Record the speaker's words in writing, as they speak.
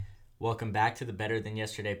Welcome back to the Better Than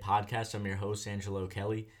Yesterday podcast. I'm your host, Angelo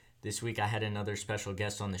Kelly. This week I had another special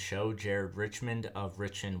guest on the show, Jared Richmond of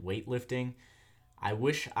Richmond Weightlifting. I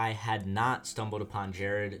wish I had not stumbled upon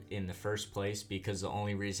Jared in the first place because the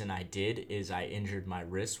only reason I did is I injured my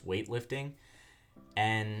wrist weightlifting.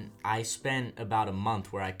 And I spent about a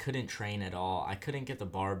month where I couldn't train at all. I couldn't get the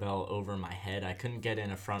barbell over my head. I couldn't get in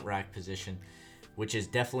a front rack position, which is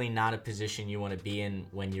definitely not a position you want to be in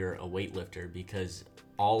when you're a weightlifter because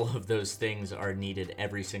all of those things are needed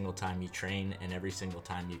every single time you train and every single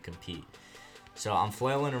time you compete. So I'm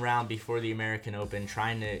flailing around before the American Open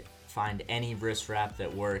trying to find any wrist wrap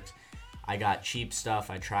that worked. I got cheap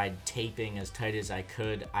stuff. I tried taping as tight as I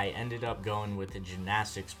could. I ended up going with a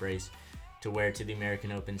gymnastics brace to wear to the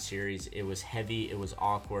American Open series. It was heavy, it was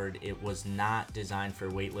awkward, it was not designed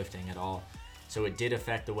for weightlifting at all. So it did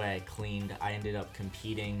affect the way I cleaned. I ended up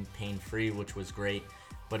competing pain-free, which was great.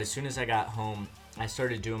 But as soon as I got home, I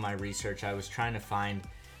started doing my research. I was trying to find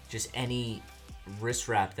just any wrist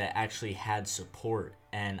wrap that actually had support.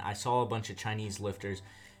 And I saw a bunch of Chinese lifters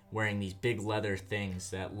wearing these big leather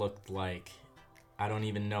things that looked like, I don't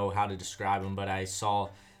even know how to describe them, but I saw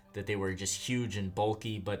that they were just huge and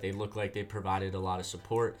bulky, but they looked like they provided a lot of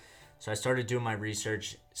support. So I started doing my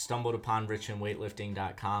research, stumbled upon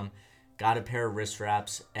richmondweightlifting.com, got a pair of wrist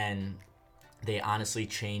wraps, and they honestly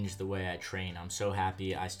changed the way I train. I'm so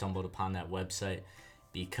happy I stumbled upon that website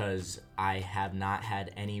because I have not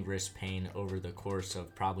had any wrist pain over the course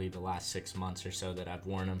of probably the last 6 months or so that I've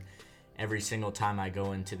worn them. Every single time I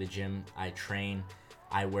go into the gym, I train,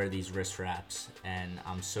 I wear these wrist wraps, and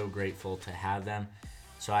I'm so grateful to have them.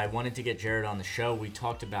 So I wanted to get Jared on the show. We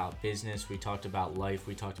talked about business, we talked about life,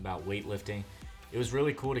 we talked about weightlifting. It was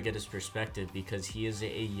really cool to get his perspective because he is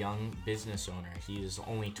a young business owner. He is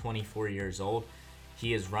only 24 years old.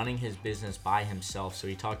 He is running his business by himself. So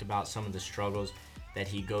he talked about some of the struggles that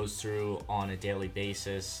he goes through on a daily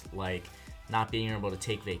basis, like not being able to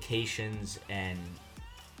take vacations and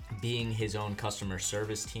being his own customer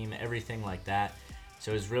service team, everything like that.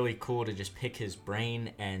 So it was really cool to just pick his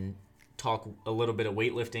brain and talk a little bit of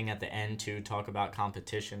weightlifting at the end too, talk about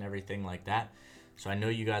competition, everything like that. So I know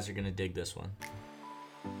you guys are going to dig this one.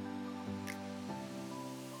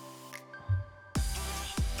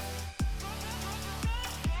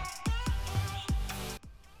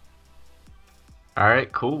 All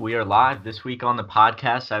right, cool. We are live this week on the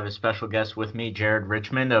podcast. I have a special guest with me, Jared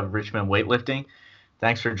Richmond of Richmond Weightlifting.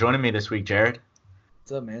 Thanks for joining me this week, Jared.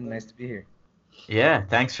 What's up, man? Nice to be here. Yeah,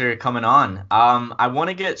 thanks for coming on. I want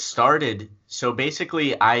to get started. So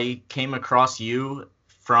basically, I came across you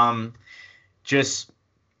from just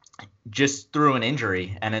through an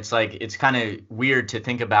injury, and it's kind of weird to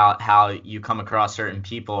think about how you come across certain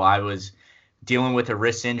people. I was dealing with a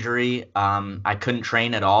wrist injury. I couldn't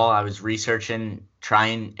train at all. I was researching,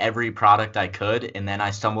 trying every product I could, and then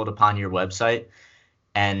I stumbled upon your website.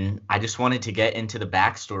 And I just wanted to get into the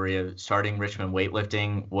backstory of starting Richmond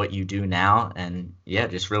Weightlifting, what you do now, and yeah,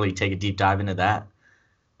 just really take a deep dive into that.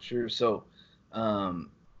 Sure. So,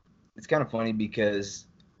 um, it's kind of funny because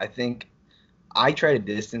I think I try to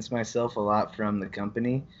distance myself a lot from the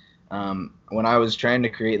company. When I was trying to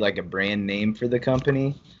create like a brand name for the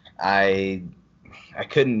company, I I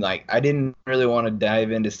couldn't I didn't really want to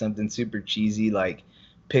dive into something super cheesy like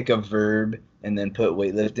pick a verb and then put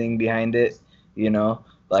weightlifting behind it, you know?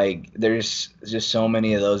 Like there's just so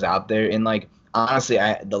many of those out there and like honestly,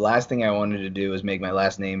 I the last thing I wanted to do was make my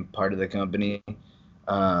last name part of the company.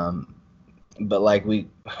 Um but like we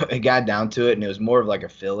it got down to it and it was more of like a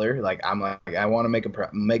filler. Like I'm like I want to make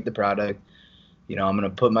the product. I'm gonna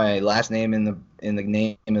put my last name in the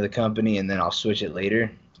name of the company and then I'll switch it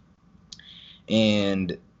later.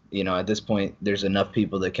 And at this point, there's enough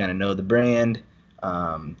people that kind of know the brand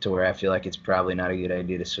to where I feel like it's probably not a good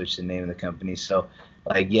idea to switch the name of the company. So,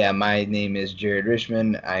 like, yeah, my name is Jared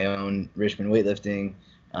Richmond. I own Richmond Weightlifting,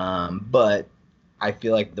 but I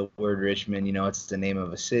feel like the word Richmond, it's the name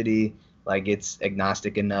of a city. Like, it's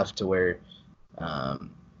agnostic enough to where,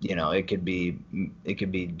 it could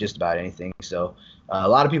be just about anything. So, a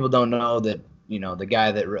lot of people don't know that the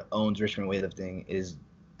guy that owns Richmond Weightlifting is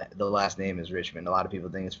the last name is Richmond. A lot of people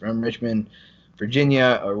think it's from Richmond,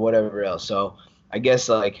 Virginia, or whatever else. So I guess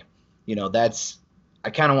that's I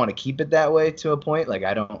kind of want to keep it that way to a point. Like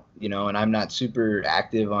I don't, and I'm not super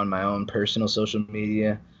active on my own personal social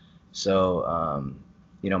media. So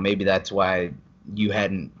maybe that's why you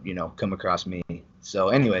hadn't come across me. So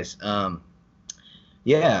anyways,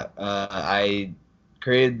 yeah, I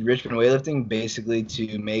created Richmond Weightlifting basically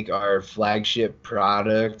to make our flagship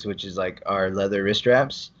product, which is like our leather wrist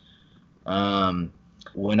straps. Um,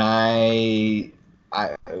 when I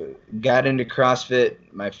I got into CrossFit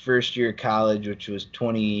my first year of college, which was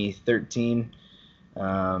 2013.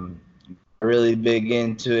 Really big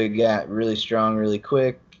into it, got really strong really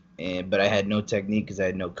quick, but I had no technique because I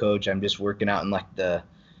had no coach. I'm just working out in like the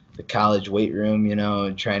college weight room,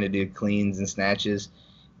 and trying to do cleans and snatches.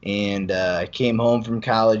 And I came home from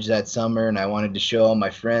college that summer, and I wanted to show all my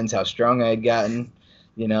friends how strong I had gotten,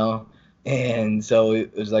 you know. And so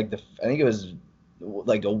it was like I think it was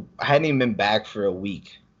like I hadn't even been back for a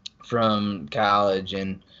week from college,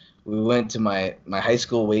 and we went to my high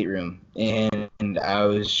school weight room, and I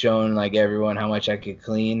was showing like everyone how much I could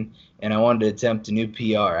clean, and I wanted to attempt a new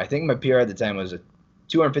PR. I think my PR at the time was a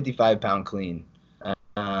 255-pound clean.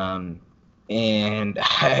 Um, and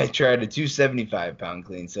I tried a 275-pound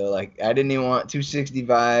clean. So like I didn't even want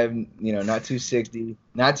 265, not 260,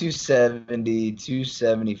 not 270,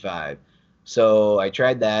 275. So I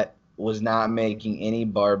tried that, was not making any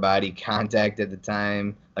bar body contact at the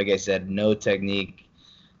time. Like I said, no technique.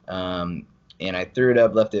 And I threw it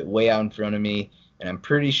up, left it way out in front of me, and I'm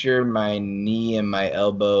pretty sure my knee and my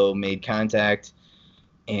elbow made contact,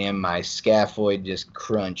 and my scaphoid just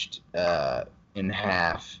crunched in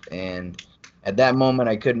half. And at that moment,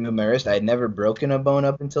 I couldn't move my wrist. I had never broken a bone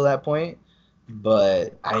up until that point,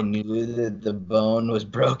 but I knew that the bone was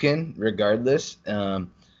broken regardless.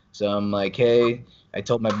 So I'm like, hey, I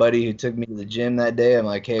told my buddy who took me to the gym that day, I'm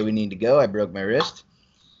like, hey, we need to go. I broke my wrist.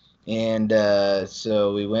 And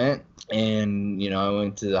so we went, and, I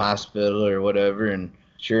went to the hospital or whatever, and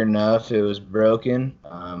sure enough, it was broken.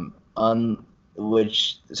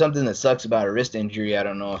 Which something that sucks about a wrist injury, I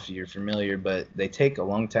don't know if you're familiar, but they take a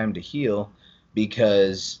long time to heal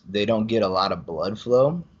because they don't get a lot of blood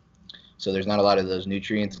flow. So there's not a lot of those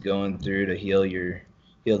nutrients going through to heal the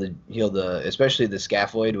especially the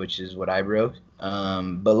scaphoid, which is what I broke.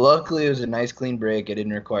 But luckily it was a nice clean break. I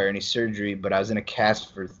didn't require any surgery, but I was in a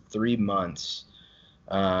cast for 3 months,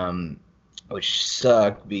 which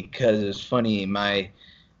sucked because it was funny.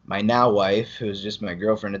 My now wife, who was just my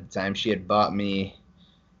girlfriend at the time, she had bought me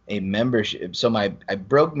a membership. So I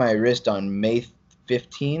broke my wrist on May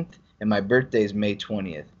 15th, and my birthday is May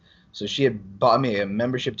 20th. So she had bought me a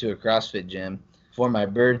membership to a CrossFit gym for my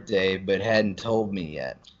birthday, but hadn't told me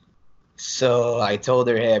yet. So I told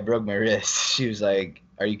her, hey, I broke my wrist. She was like,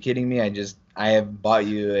 are you kidding me? I have bought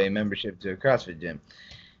you a membership to a CrossFit gym.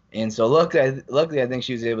 And so luckily, I think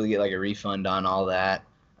she was able to get like a refund on all that.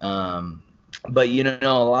 But a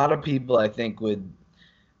lot of people I think would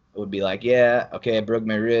be like, yeah, okay, I broke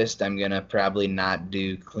my wrist, I'm gonna probably not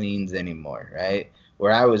do cleans anymore, right?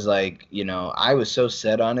 Where I was like, I was so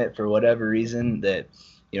set on it for whatever reason that,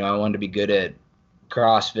 I wanted to be good at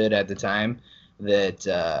CrossFit at the time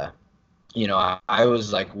that, I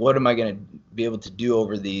was like, what am I gonna be able to do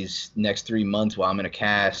over these next 3 months while I'm in a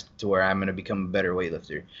cast to where I'm gonna become a better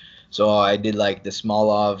weightlifter? So I did like the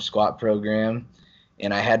Smolov squat program.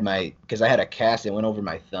 And because I had a cast that went over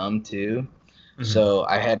my thumb too. Mm-hmm. So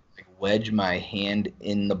I had to wedge my hand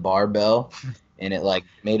in the barbell, and it like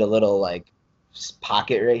made a little like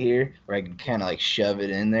pocket right here where I could kind of like shove it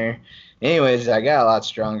in there. Anyways, I got a lot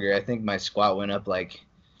stronger. I think my squat went up like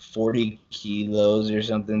 40 kilos or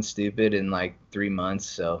something stupid in like 3 months.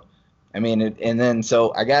 So, I mean,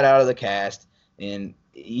 so I got out of the cast, and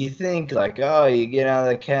you think like, oh, you get out of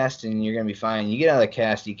the cast and you're going to be fine. You get out of the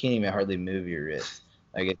cast, you can't even hardly move your wrist.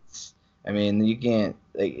 Like you can't,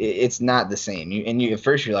 like, it's not the same. You at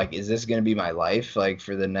first you're like, is this going to be my life? Like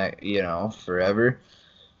for the next, forever.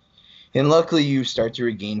 And luckily you start to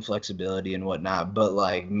regain flexibility and whatnot. But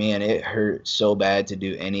like, man, it hurt so bad to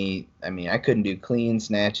do I couldn't do clean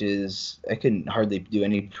snatches. I couldn't hardly do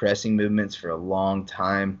any pressing movements for a long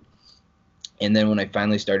time. And then when I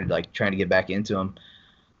finally started like trying to get back into them,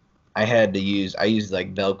 I used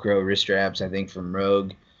like Velcro wrist straps, I think from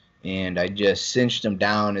Rogue. And I just cinched them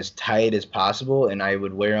down as tight as possible, and I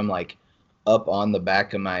would wear them like up on the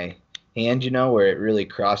back of my hand, where it really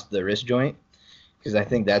crossed the wrist joint. Because I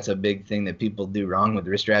think that's a big thing that people do wrong with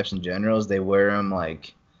wrist straps in general is they wear them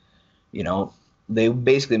like, they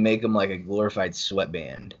basically make them like a glorified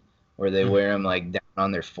sweatband, where they wear them like down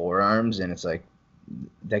on their forearms, and it's like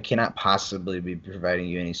that cannot possibly be providing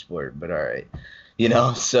you any support. But all right,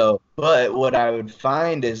 So, but what I would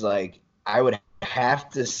find is like I would have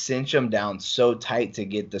to cinch them down so tight to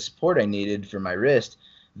get the support I needed for my wrist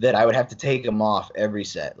that I would have to take them off every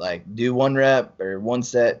set, like do 1 rep or 1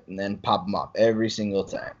 set and then pop them off every single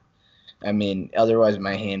time. I mean, otherwise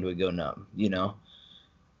my hand would go numb,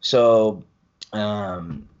 So,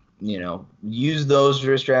 use those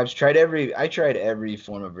wrist straps. I tried every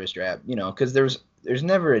form of wrist strap, because there's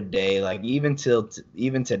never a day, like even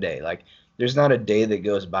today, like there's not a day that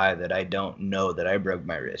goes by that I don't know that I broke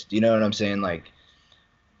my wrist. You know what I'm saying? Like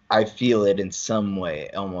I feel it in some way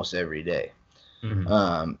almost every day. Hmm.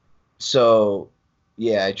 Um, so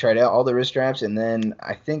yeah, I tried out all the wrist straps, and then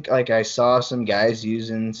I think like I saw some guys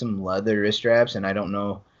using some leather wrist straps, and I don't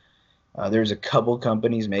know. There's a couple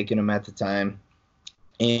companies making them at the time,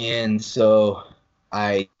 and so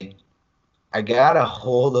I I got a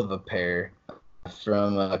hold of a pair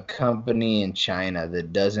from a company in China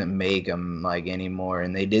that doesn't make them like anymore,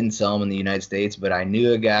 and they didn't sell them in the United States. But I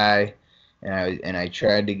knew a guy, and I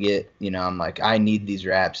tried to get, I'm like, I need these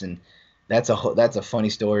wraps, and that's a funny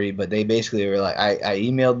story. But they basically were like, I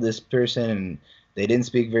emailed this person, and they didn't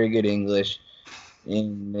speak very good English,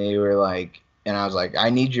 and they were like, and I was like, I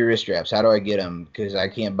need your wrist wraps. How do I get them? Because I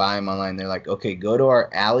can't buy them online. They're like, okay, go to our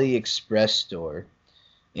AliExpress store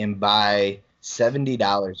and buy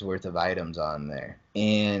 $70 worth of items on there.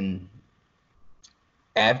 And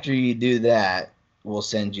after you do that, we'll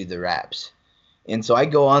send you the wraps. And so I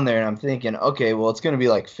go on there and I'm thinking, okay, well, it's going to be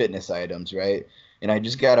like fitness items, right? And I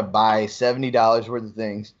just got to buy $70 worth of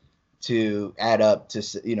things to add up to,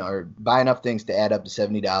 or buy enough things to add up to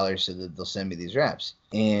 $70 so that they'll send me these wraps.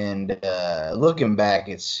 And looking back,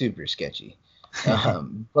 it's super sketchy.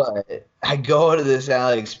 But I go to this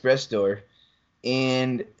AliExpress store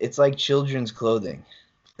and it's like children's clothing,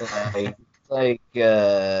 like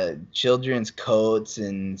children's coats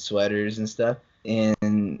and sweaters and stuff.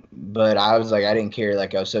 And but I was like, I didn't care.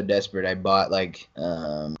 Like I was so desperate, I bought like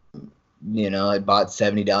I bought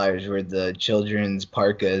 $70 worth of children's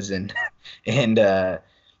parkas and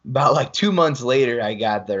about like 2 months later, I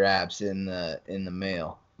got the wraps in the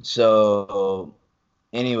mail. So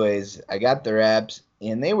anyways, I got the wraps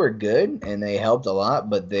and they were good and they helped a lot,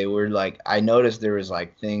 but they were like, I noticed there was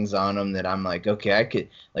like things on them that I'm like, okay, I could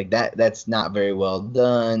like that's not very well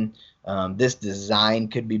done. This design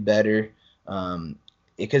could be better.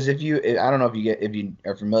 Because I don't know if you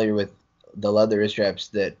are familiar with the leather wrist straps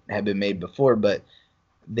that have been made before, but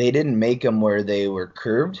they didn't make them where they were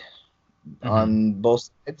curved Hmm. on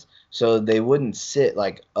both sides, so they wouldn't sit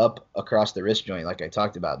like up across the wrist joint like I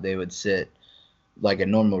talked about. They would sit like a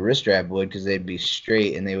normal wrist strap would because they'd be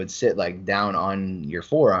straight and they would sit like down on your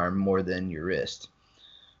forearm more than your wrist.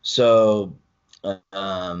 So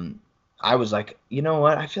um, I was like, you know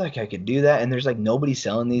what? I feel like I could do that. And there's like nobody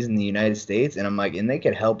selling these in the United States. And I'm like, and they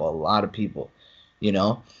could help a lot of people, you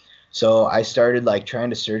know? So I started like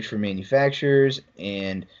trying to search for manufacturers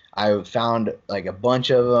and I found like a bunch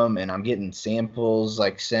of them and I'm getting samples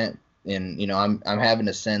like sent and I'm having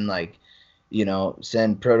to send like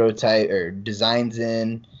send prototype or designs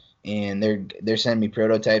in and they're sending me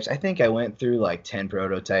prototypes. I think I went through like 10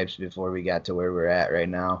 prototypes before we got to where we're at right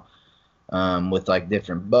now, with like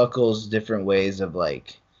different buckles, different ways of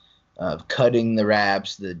like of cutting the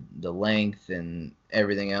wraps, the length and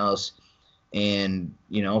everything else. And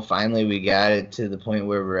finally we got it to the point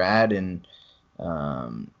where we're at, and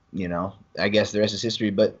I guess the rest is history.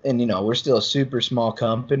 But we're still a super small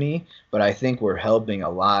company, but I think we're helping a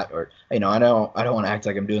lot. Or I don't want to act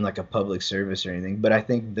like I'm doing like a public service or anything, but I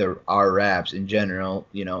think our wraps in general,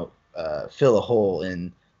 fill a hole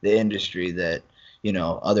in the industry that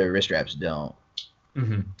other wrist wraps don't.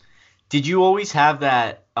 Hmm. Did you always have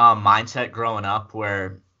that mindset growing up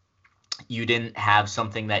where you didn't have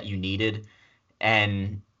something that you needed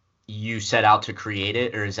and you set out to create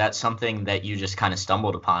it, or is that something that you just kind of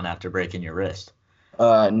stumbled upon after breaking your wrist?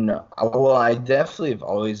 No. Well, I definitely have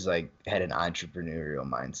always like had an entrepreneurial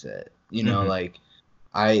mindset. Hmm. Like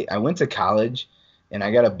I went to college and I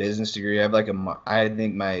got a business degree. I have like I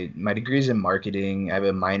think my degree's in marketing. I have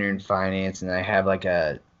a minor in finance and I have like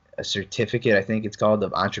a certificate, I think it's called,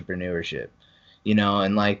 of entrepreneurship.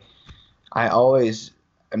 And like I always,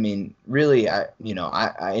 I mean, really,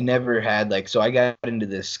 I never had like, so I got into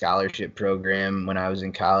this scholarship program when I was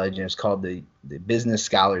in college, and it's called the Business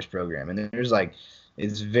Scholars Program. And there's like,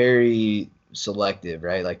 it's very selective,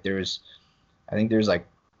 right? Like I think there's like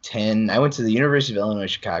 10. I went to the University of Illinois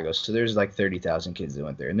Chicago, so there's like 30,000 kids that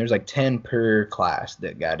went there, and there's like 10 per class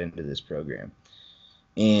that got into this program.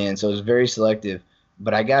 And so it was very selective.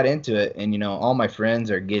 But I got into it, and all my friends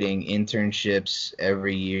are getting internships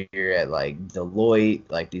every year at like Deloitte,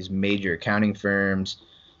 like these major accounting firms,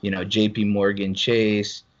 J.P. Morgan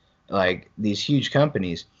Chase, like these huge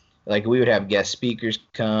companies. Like we would have guest speakers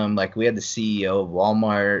come, like we had the CEO of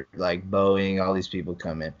Walmart, like Boeing, all these people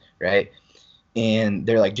come in, right? And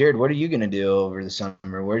they're like, Jared, what are you gonna do over the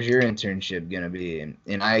summer? Where's your internship gonna be?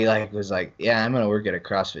 And I like was like, yeah, I'm gonna work at a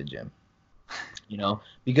CrossFit gym,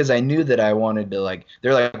 because I knew that I wanted to like,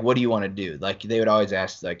 they're like, what do you want to do? Like they would always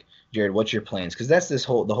ask like, Jared, what's your plans? Because that's the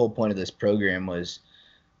whole point of this program was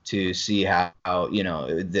to see how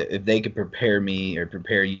if they could prepare me or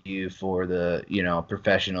prepare you for the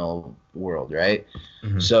professional world, right?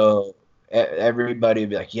 Hmm. So everybody would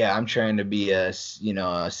be like, yeah, I'm trying to be a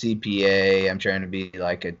CPA. I'm trying to be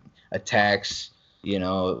like a tax,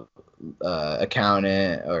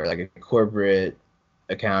 accountant, or like a corporate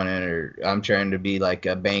accountant, or I'm trying to be like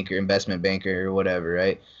a banker, investment banker, or whatever,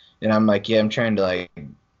 right? And I'm like, yeah, I'm trying to like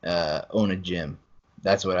own a gym.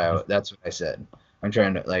 That's what I said. I'm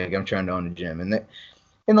trying to own a gym,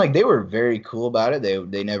 and like they were very cool about it.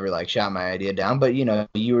 They never like shot my idea down, but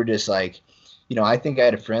you were just like, I think I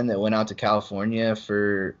had a friend that went out to California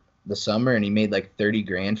for the summer and he made like 30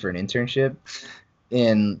 grand for an internship,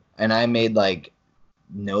 and I made like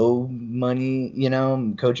no money,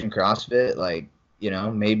 coaching CrossFit, like,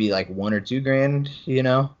 maybe like 1 or 2 grand,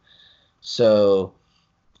 So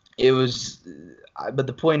it was, but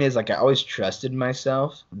the point is, like, I always trusted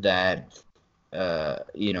myself that,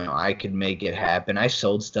 I could make it happen. I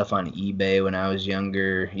sold stuff on eBay when I was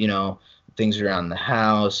younger, things around the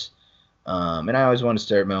house. And I always wanted to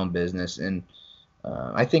start my own business. And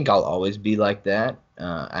I think I'll always be like that.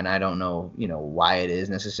 And I don't know, why it is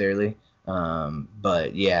necessarily.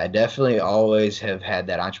 But yeah, I definitely always have had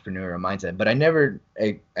that entrepreneurial mindset. But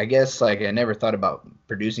I guess, like, I never thought about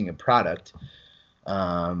producing a product.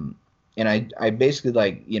 And I basically,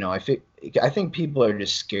 like, I think people are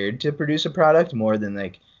just scared to produce a product more than,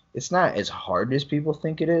 like, it's not as hard as people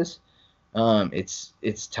think it is.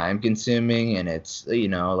 It's time consuming, and it's,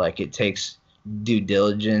 like, it takes due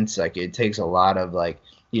diligence. Like, it takes a lot of, like,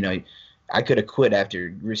 you know, I could have quit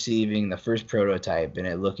after receiving the first prototype and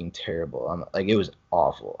it looking terrible. I'm like, it was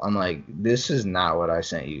awful. I'm like, this is not what I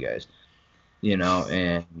sent you guys,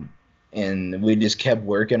 and we just kept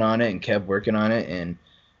working on it and kept working on it, and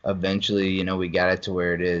eventually, we got it to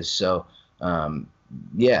where it is. So,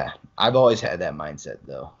 yeah, I've always had that mindset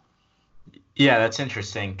though. Yeah, that's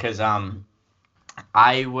interesting because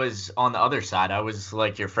I was on the other side. I was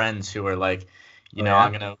like your friends who were like, Oh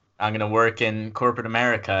I'm yeah. gonna work in corporate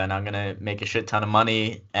America and I'm gonna make a shit ton of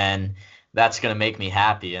money and that's gonna make me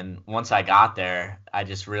happy. And once I got there, I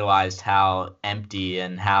just realized how empty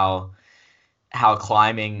and how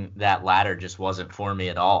climbing that ladder just wasn't for me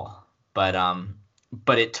at all. But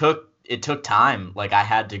it took time. Like I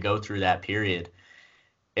had to go through that period.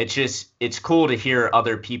 It's cool to hear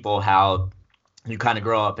other people how you kind of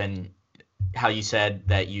grow up and how you said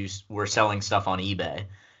that were selling stuff on eBay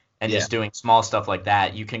and Yeah. just doing small stuff like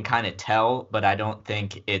that. You can kind of tell, but I don't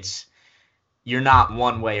think you're not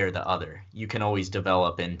one way or the other. You can always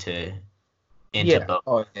develop into Yeah. both.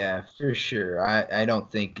 Oh yeah, for sure. I don't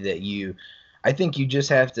think that I think you just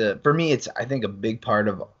have to, for me, I think a big part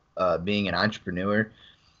of being an entrepreneur,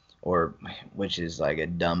 or which is like a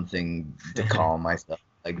dumb thing to call myself.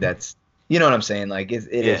 Like, that's, you know what I'm saying? Like, it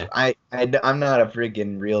is. Yeah. I'm not a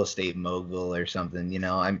freaking real estate mogul or something.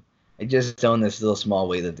 I just own this little small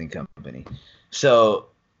weightlifting company. So,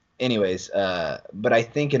 anyways, but I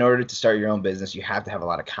think in order to start your own business, you have to have a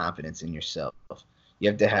lot of confidence in yourself. You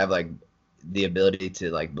have to have, like, the ability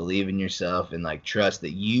to, like, believe in yourself and, like, trust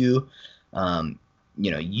that um,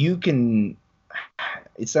 you can.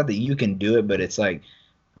 It's not that you can do it, but it's like,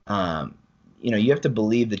 um, you have to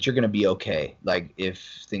believe that you're going to be okay. Like,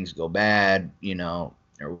 if things go bad,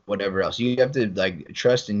 or whatever else, you have to, like,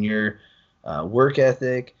 trust in your work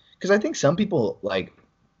ethic. Because I think some people, like,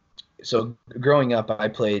 so growing up, I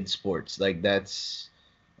played sports. Like, I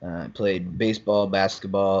played baseball,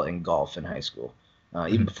 basketball, and golf in high school.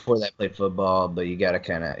 Even Mhm. before that, I played football, but you got to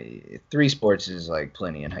kind of, three sports is like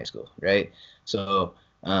plenty in high school, right? So,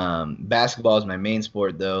 basketball is my main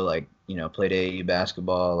sport, though. Like, played AAU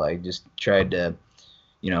basketball. Like, just tried to,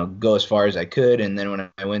 go as far as I could. And then when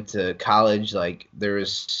I went to college, like, there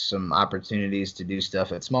was some opportunities to do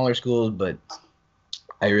stuff at smaller schools, but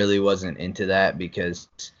I really wasn't into that because,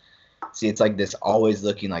 see, it's like this always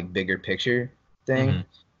looking like bigger picture thing. Mhm.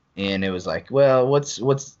 And it was like, well, what's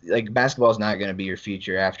like, basketball is not going to be your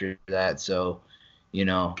future after that. So,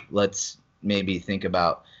 let's maybe think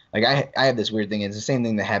about, like, I have this weird thing. It's the same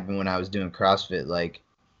thing that happened when I was doing CrossFit. Like,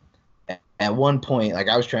 at one point, like,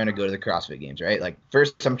 I was trying to go to the CrossFit games, right? Like,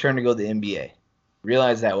 first I'm trying to go to the NBA.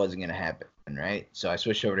 Realized that wasn't going to happen, right? So I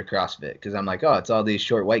switched over to CrossFit because I'm like, oh, it's all these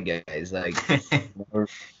short white guys. Like,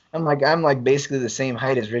 I'm like basically the same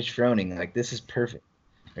height as Rich Froning. Like, this is perfect,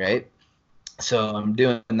 right? So I'm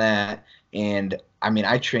doing that, and I mean,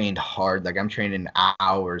 I trained hard. Like, I'm training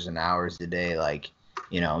hours and hours a day, like,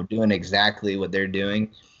 doing exactly what they're doing.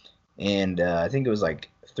 And I think it was like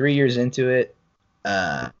 3 years into it,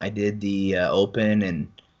 I did the open, and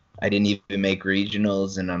I didn't even make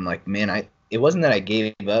regionals. And I'm like, man, it wasn't that I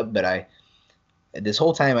gave up, but this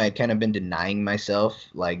whole time I had kind of been denying myself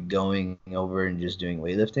like going over and just doing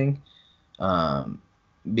weightlifting. Um,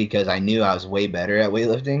 because I knew I was way better at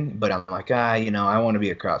weightlifting, but I'm like, I want to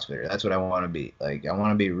be a CrossFitter. That's what I want to be. Like, I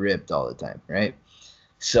want to be ripped all the time, right?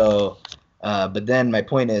 So, but then my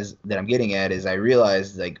point is that I'm getting at is I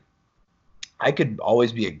realized like I could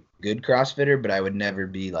always be a good CrossFitter, but I would never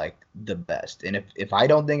be like the best. And if I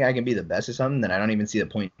don't think I can be the best at something, then I don't even see the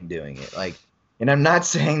point in doing it. Like, and I'm not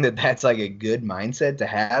saying that that's like a good mindset to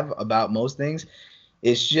have about most things.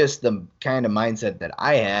 It's just the kind of mindset that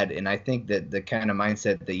I had, and I think that the kind of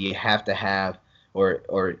mindset that you have to have, or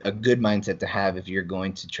a good mindset to have if you're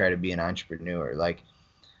going to try to be an entrepreneur. Like,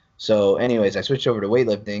 so, anyways, I switched over to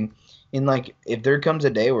weightlifting. And like, if there comes a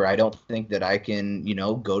day where I don't think that I can,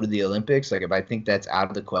 go to the Olympics, like if I think that's out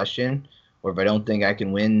of the question, or if I don't think I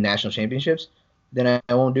can win national championships, then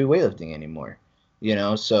I won't do weightlifting anymore.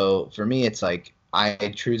 So for me, it's like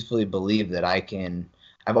I truthfully believe that I can.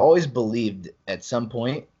 I've always believed at some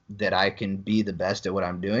point that I can be the best at what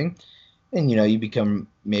I'm doing, and you become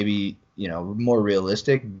maybe more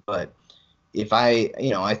realistic. But if I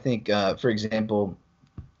think, for example,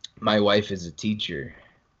 my wife is a teacher,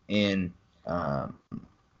 and um,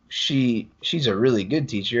 she's a really good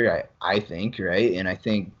teacher, I think, right? And I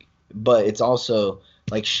think, but it's also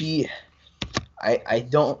like I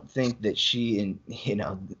don't think that she, and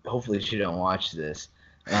hopefully she don't watch this,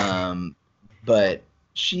 but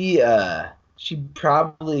she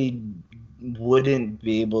probably wouldn't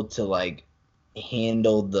be able to like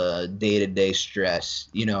handle the day-to-day stress,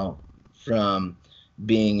 from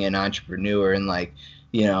being an entrepreneur, and like,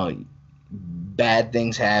 bad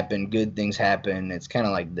things happen, good things happen. It's kind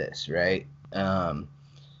of like this, right?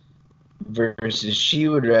 Versus she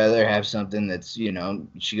would rather have something that's,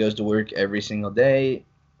 she goes to work every single day,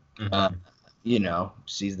 uh, Mm-hmm.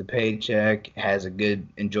 sees the paycheck,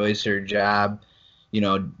 enjoys her job,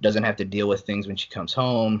 doesn't have to deal with things when she comes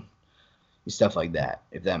home, stuff like that,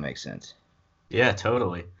 if that makes sense. Yeah,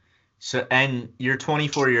 totally. So, and you're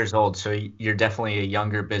 24 years old, so you're definitely a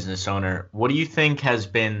younger business owner. What do you think has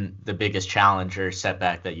been the biggest challenge or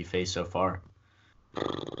setback that you faced so far?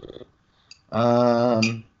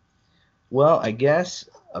 Um, well, I guess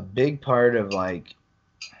a big part of like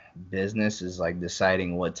business is like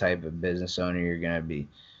deciding what type of business owner you're gonna be.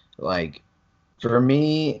 Like for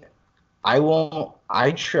me,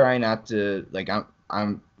 I try not to like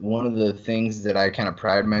I'm one of the things that I kind of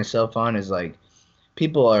pride myself on is like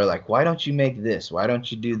people are like, why don't you make this? Why don't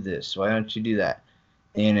you do this? Why don't you do that?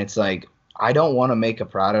 And it's like I don't want to make a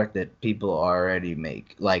product that people already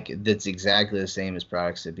make, like that's exactly the same as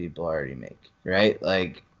products that people already make, right?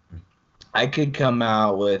 Like I could come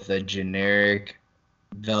out with a generic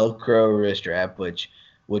Velcro wrist wrap, which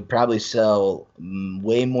would probably sell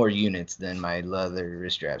way more units than my leather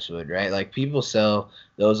wrist straps would, right? Like people sell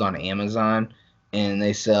those on Amazon and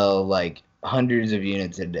they sell like hundreds of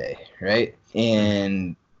units a day, right? Mhm.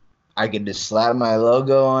 And I could just slap my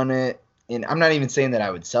logo on it. And I'm not even saying that I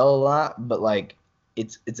would sell a lot, but like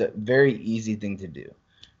it's a very easy thing to do,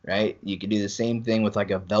 right? You could do the same thing with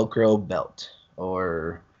like a Velcro belt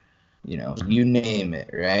or you name it,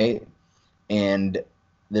 right? And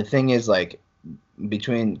the thing is like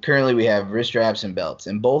between currently we have wrist straps and belts,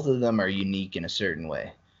 and both of them are unique in a certain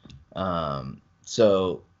way.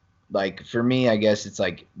 So like for me, I guess it's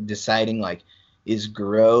like deciding like is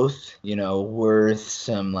growth, worth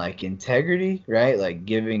some like integrity, right? Like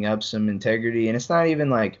giving up some integrity. And it's not even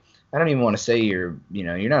like I don't even want to say you're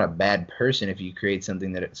not a bad person if you create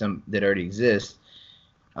something that already exists.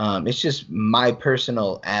 It's just my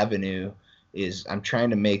personal avenue is I'm trying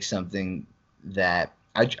to make something that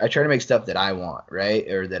I try to make stuff that I want, right?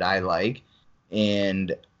 Or that I like.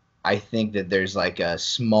 And I think that there's like a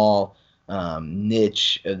small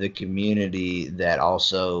niche of the community that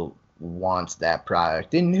also wants that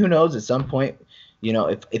product. And who knows, at some point,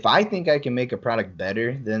 if I think I can make a product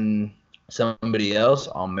better than somebody else,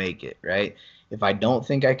 I'll make it, right? If I don't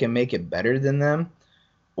think I can make it better than them,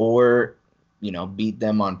 or beat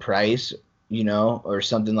them on price, or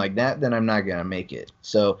something like that, then I'm not gonna make it.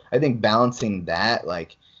 So I think balancing that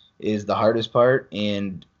like is the hardest part.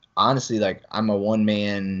 And honestly, like I'm a one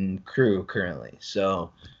man crew currently,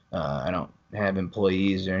 so I don't have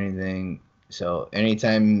employees or anything. So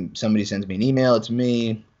anytime somebody sends me an email, it's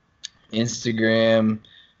me. Instagram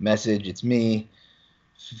message, it's me.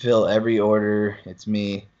 Fill every order, it's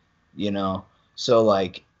me. you know so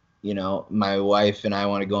like my wife and I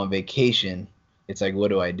want to go on vacation, it's like what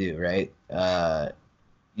do I do, right?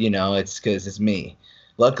 It's because it's me.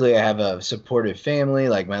 Luckily I have a supportive family,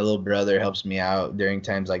 like my little brother helps me out during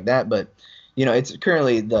times like that, but it's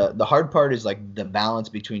currently the hard part is like the balance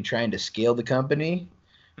between trying to scale the company,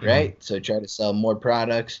 Hmm. right? So try to sell more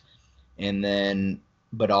products, and then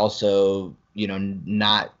but also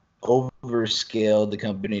not overscale the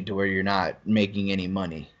company to where you're not making any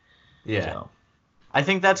money. Yeah. So I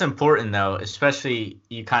think that's important though, especially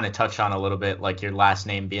you kind of touched on a little bit like your last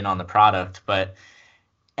name being on the product, but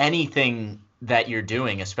anything that you're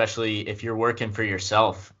doing, especially if you're working for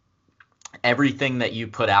yourself, everything that you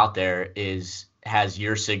put out there is has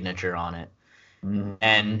your signature on it. mhm.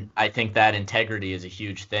 And I think that integrity is a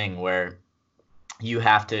huge thing where you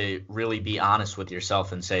have to really be honest with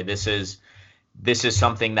yourself and say this is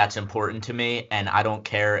something that's important to me and I don't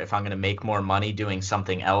care if I'm going to make more money doing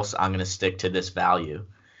something else. I'm going to stick to this value.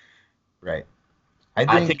 Right. I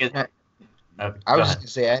I think think it I go was just ahead. gonna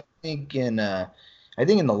say I think in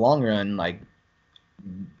the long run, like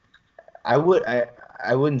I would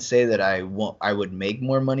I wouldn't say that I would make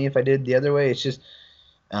more money if I did the other way. It's just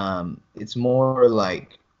it's more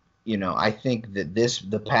like I think that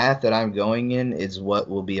the path that I'm going in is what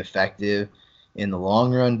will be effective in the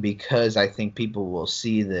long run, because I think people will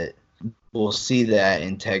see that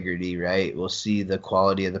integrity, right? We'll see the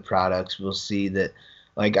quality of the products. We'll see that,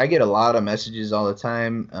 like, I get a lot of messages all the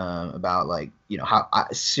time about, like, how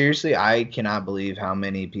seriously, I cannot believe how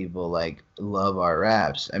many people like love our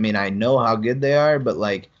raps. I mean, I know how good they are, but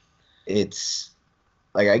like, it's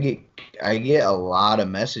like I get a lot of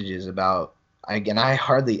messages about, and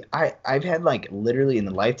I've had, like, literally in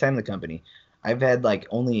the lifetime of the company, I've had like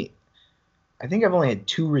only I think I've only had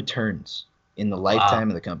two returns in the Wow. lifetime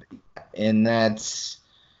of the company, and that's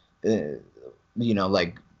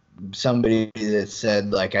like somebody that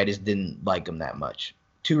said, like, I just didn't like them that much.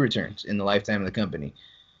 Two returns in the lifetime of the company,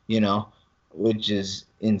 you know, which is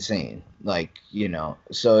insane. Like,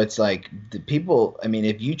 so it's like the people. I mean,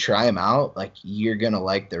 if you try them out, like, you're gonna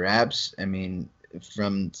like the raps. I mean,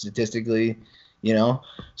 from statistically, you know.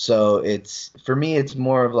 So it's for me, it's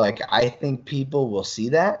more of like I think people will see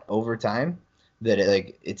that over time, that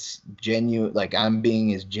it's genuine. Like, I'm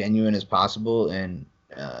being as genuine as possible, and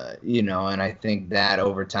I think that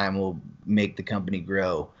over time will make the company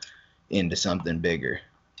grow into something bigger.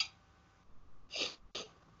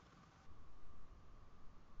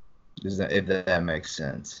 Does that If that makes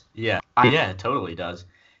sense? Yeah. Yeah, it totally does.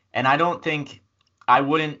 And I don't think I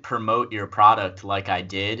wouldn't promote your product like I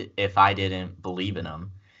did if I didn't believe in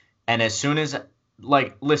them. And as soon as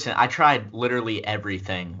like listen, I tried literally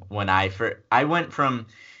everything when I went from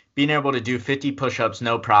being able to do 50 push-ups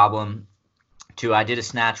no problem to I did a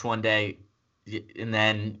snatch one day and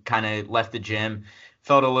then kind of left the gym,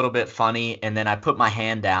 felt a little bit funny, and then I put my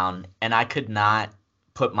hand down and I could not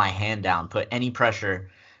put my hand down, put any pressure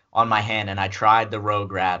on my hand. And I tried the row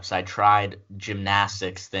grabs, I tried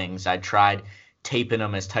gymnastics things, I tried taping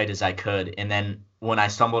them as tight as I could. And then when I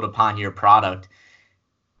stumbled upon your product,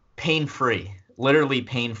 pain free, literally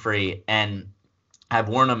pain free. And I've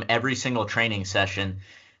worn them every single training session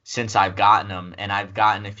since I've gotten them, and I've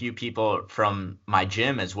gotten a few people from my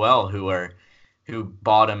gym as well who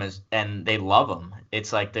bought them and they love them.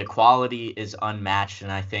 It's like the quality is unmatched,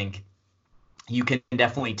 and I think you can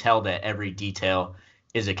definitely tell that every detail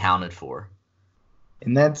is accounted for.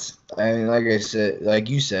 And that's, I mean, like I said, like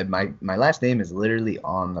you said, my last name is literally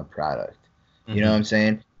on the product. You know what Hmm. I'm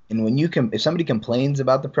saying? And when if somebody complains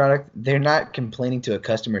about the product, they're not complaining to a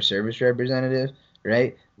customer service representative,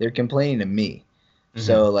 right? They're complaining to me. Hmm.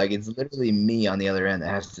 So, like, it's literally me on the other end that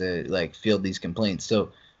has to, like, field these complaints.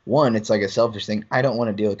 So one, it's like a selfish thing. I don't want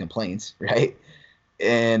to deal with complaints, right?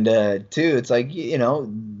 And two, it's like,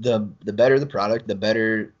 the better the product, the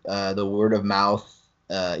better the word of mouth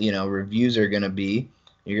reviews are going to be.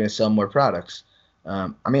 You're going to sell more products. I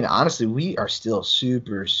mean, honestly, we are still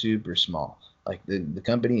super super small. Like, the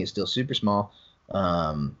company is still super small.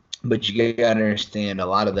 But you got to understand, a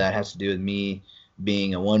lot of that has to do with me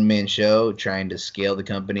being a one-man show, trying to scale the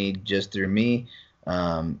company just through me.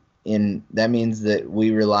 And that means that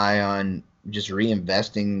we rely on just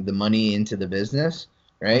reinvesting the money into the business,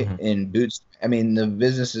 right? Hmm. And I mean, the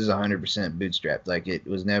business is 100% bootstrapped. Like,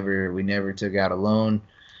 we never took out a loan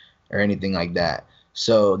or anything like that.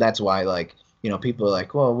 So that's why, like, people are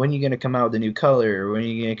like, well, when are you going to come out with a new color? Or when are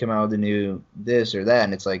you going to come out with a new this or that?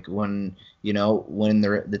 And it's like, when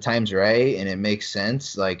the time's right and it makes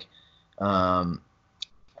sense, like, um,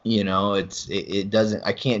 it doesn't,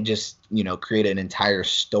 I can't just, create an entire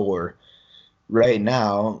store right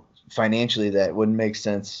now. Financially, that wouldn't make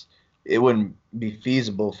sense. It wouldn't be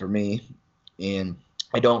feasible for me. And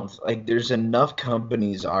I don't like, there's enough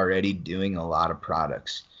companies already doing a lot of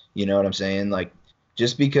products. You know what I'm saying? Like,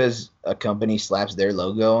 just because a company slaps their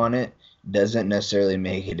logo on it, doesn't necessarily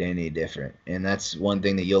make it any different. And that's one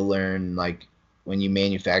thing that you'll learn, like when you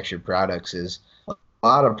manufacture products, is a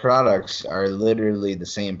lot of products are literally the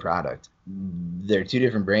same product. They're two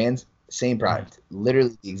different brands, same product,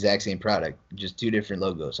 literally the exact same product, just two different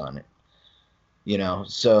logos on it.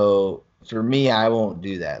 So for me, I won't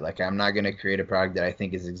do that. Like, I'm not going to create a product that I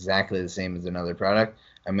think is exactly the same as another product.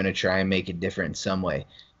 I'm going to try and make it different in some way.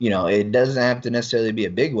 It doesn't have to necessarily be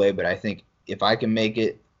a big way, but I think if I can make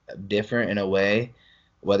it different in a way,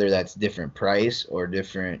 whether that's different price or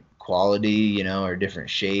different quality, or different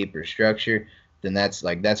shape or structure, then that's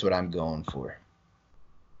what I'm going for.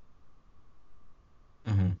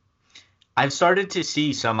 Mm-hmm. I've started to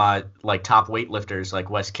see some like top weightlifters like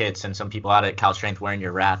Wes Kitts and some people out at Cal Strength wearing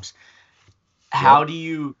your wraps. How Yep. do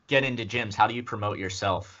you get into gyms? How do you promote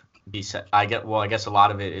yourself? I guess a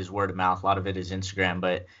lot of it is word of mouth, a lot of it is Instagram,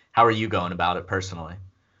 but how are you going about it personally?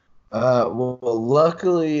 Well,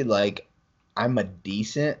 luckily, like, I'm a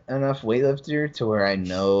decent enough weightlifter to where I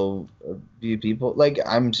know a few people. Like,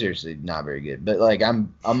 I'm seriously not very good, but like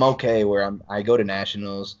I'm okay where I go to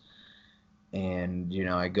nationals, and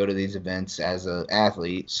I go to these events as an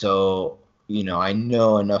athlete, so I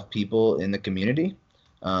know enough people in the community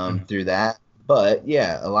Mhm. through that. But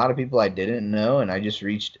yeah, a lot of people I didn't know, and I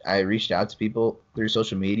reached out to people through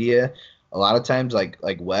social media. A lot of times, like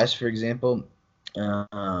Wes, for example,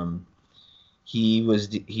 um,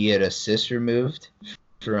 he had a cyst removed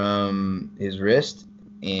from his wrist,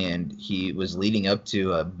 and he was leading up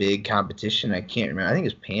to a big competition. I can't remember. I think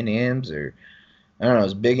it was Pan Am's, or I don't know. It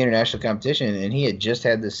was a big international competition, and he had just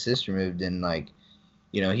had this cyst removed, and like,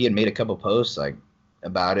 he had made a couple posts like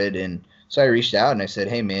about it, and so I reached out and I said,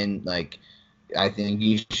 "Hey man, like, I think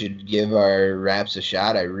you should give our wraps a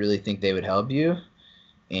shot. I really think they would help you."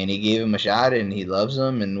 And he gave him a shot, and he loves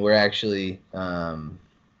them, and we're actually I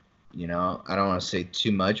don't want to say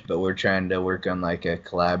too much, but we're trying to work on like a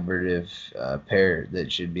collaborative pair that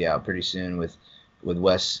should be out pretty soon with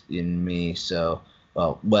Wes and me. So,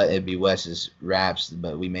 well, what it'd be Wes's wraps,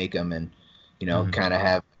 but we make them, and Mhm. kind of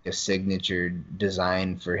have a signature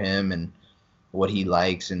design for him and what he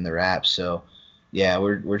likes in the wraps. So, yeah,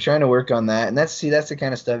 we're trying to work on that, and that's the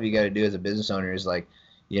kind of stuff you got to do as a business owner, is like,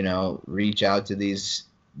 reach out to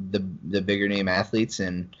the bigger name athletes,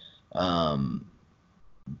 and um,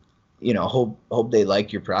 hope they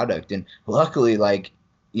like your product. And luckily, like,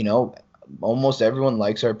 you know almost everyone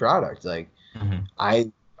likes our product. Like, Mhm.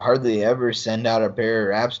 I hardly ever send out a pair of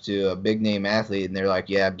wraps to a big name athlete and they're like,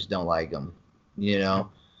 yeah, I just don't like them. you know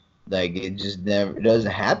like, it just never, it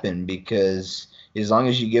doesn't happen, because as long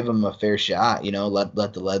as you give them a fair shot,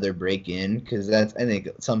 let the leather break in, because that's, I think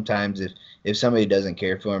sometimes if somebody doesn't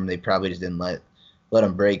care for them, they probably just didn't let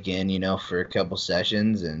them break in, for a couple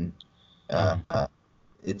sessions. And uh, Mhm.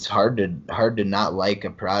 it's hard to not like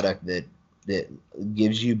a product that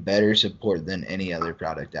gives you better support than any other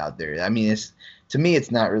product out there. I mean, it's, to me,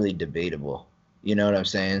 it's not really debatable. You know what I'm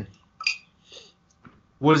saying?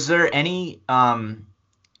 Was there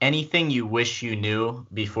anything you wish you knew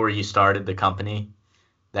before you started the company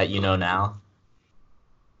that you know now?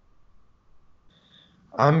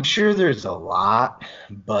 I'm sure there's a lot,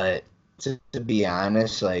 but to be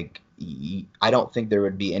honest, like, I don't think there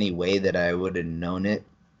would be any way that I would have known it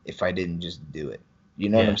if I didn't just do it. You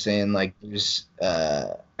know what I'm Yeah. saying? Like,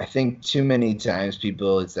 I think too many times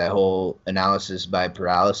people, it's that whole analysis by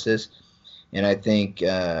paralysis, and I think,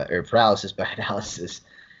 or paralysis by analysis,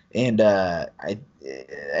 and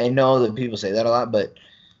I know that people say that a lot, but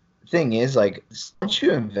the thing is, like, once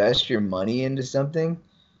you invest your money into something,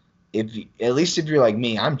 if at least if you're like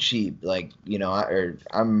me, I'm cheap. Like,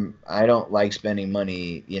 I don't like spending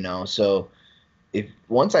money. So if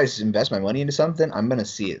once I invest my money into something, I'm gonna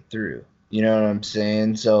see it through. You know what I'm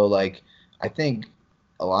saying? So, like, I think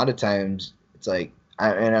a lot of times it's like,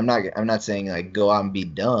 and I'm not saying like go out and be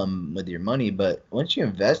dumb with your money, but once you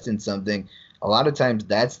invest in something, a lot of times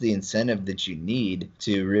that's the incentive that you need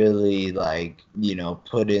to really, like,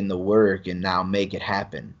 put in the work and now make it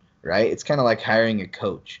happen. Right? It's kind of like hiring a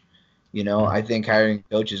coach. I Mhm. think hiring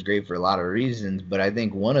a coach is great for a lot of reasons, but I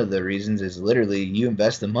think one of the reasons is literally you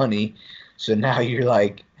invest the money, so now you're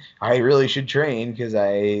like, I really should train because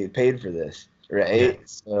I paid for this, Yeah. right?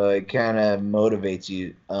 So it kind of motivates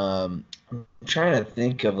you. I'm trying to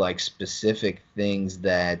think of like specific things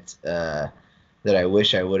that I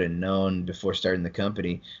wish I would have known before starting the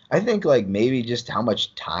company. I think, like, maybe just how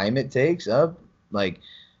much time it takes up, like,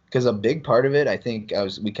 because a big part of it, I think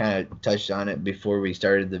we kind of touched on it before we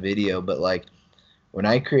started the video, but like when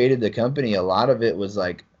I created the company, a lot of it was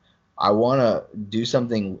like, I want to do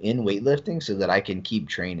something in weightlifting so that I can keep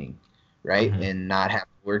training, right? Mhm. And not have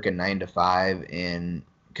to work a 9 to 5. And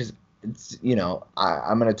because it's,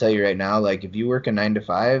 I'm gonna tell you right now, like if you work a 9 to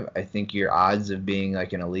 5, I think your odds of being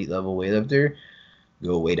like an elite level weightlifter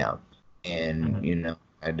go way down. And Mhm.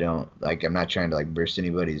 I don't like, I'm not trying to like burst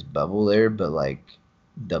anybody's bubble there, but like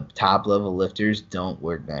the top level lifters don't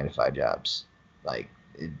work 9 to 5 jobs. Like,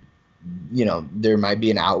 there might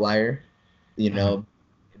be an outlier, you Mhm. know,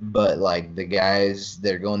 but like the guys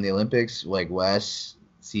that are going to the Olympics, like Wes,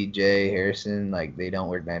 CJ, Harrison, like they don't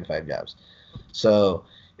work 9 to 5 jobs. So,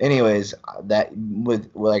 anyways, that with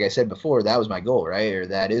well, like I said before, that was my goal, right? Or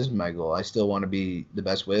that is my goal. I still want to be the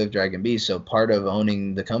best weightlifter I can be. So part of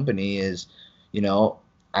owning the company is, you know,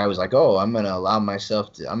 I was like, oh, I'm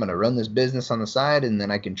gonna run this business on the side, and then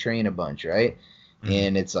I can train a bunch, right? Mhm.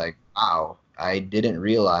 And it's like, wow, I didn't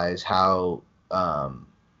realize how,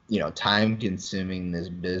 time consuming this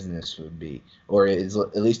business would be, or is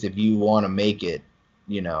at least if you want to make it,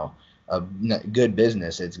 you know a good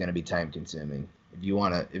business, it's going to be time consuming if you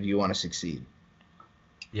want to succeed.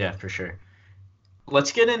 Yeah, for sure.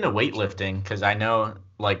 Let's get into weightlifting because I know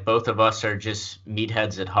like both of us are just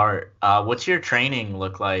meatheads at heart. What's your training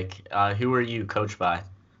look like? Who are you coached by?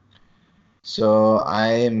 So I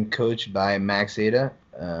am coached by Max Ada,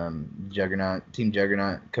 Juggernaut Team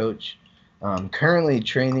Juggernaut coach. Currently,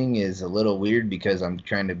 training is a little weird because I'm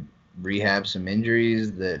trying to rehab some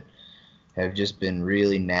injuries that have just been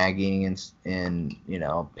really nagging and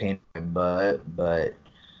pain in my butt. But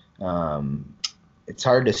um, it's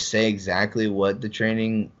hard to say exactly what the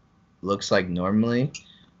training looks like normally.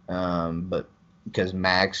 But because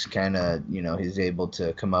Max kind of, he's able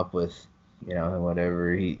to come up with,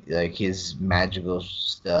 whatever he like his magical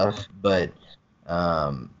stuff. But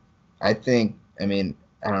um, I mean,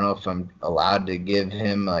 I don't know if I'm allowed to give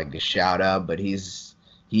him like a shout out, but he is,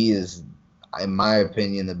 in my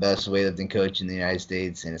opinion, the best weightlifting coach in the United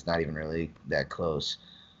States, and it's not even really that close.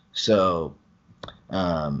 So,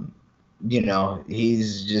 um,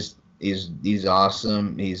 he's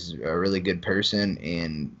awesome. He's a really good person,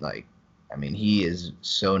 and like, I mean, he is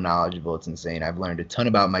so knowledgeable. It's insane. I've learned a ton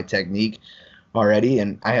about my technique already,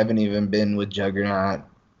 and I haven't even been with Juggernaut,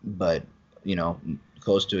 but you know,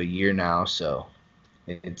 close to a year now. So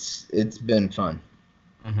it's been fun.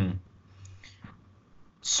 Hmm.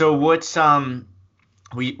 So what's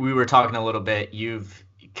we were talking a little bit. You've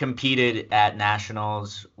competed at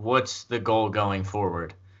nationals. What's the goal going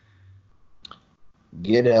forward?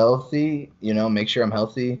 Get healthy. Make sure I'm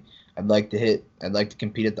healthy. I'd like to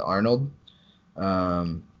compete at the Arnold.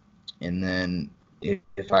 Um, and then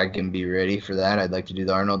if I can be ready for that, I'd like to do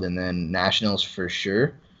the Arnold and then nationals for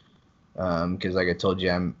sure. Because like I told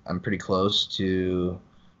you, I'm pretty close to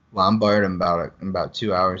Lombard. I'm about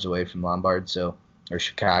 2 hours away from Lombard, or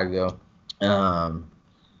Chicago. Um,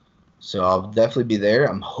 so I'll definitely be there.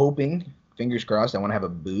 I'm hoping, fingers crossed, I want to have a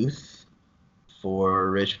booth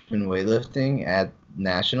for Richmond weightlifting at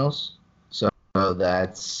nationals. So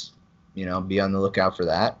that's be on the lookout for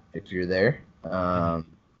that if you're there. Hmm.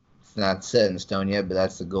 It's not set in stone yet, but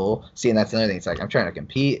that's the goal. See, and that's another thing. It's like I'm trying to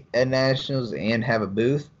compete at nationals and have a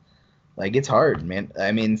booth. Like it's hard, man.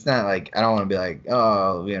 I mean, it's not like I don't want to be like,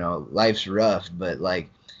 oh, life's rough, but like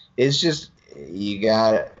it's just you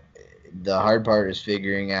got the hard part is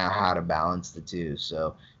figuring out how to balance the two.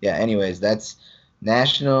 So yeah. Anyways, that's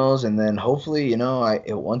nationals, and then hopefully, I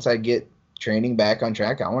once I get training back on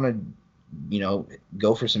track, I want to,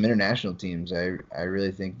 go for some international teams. I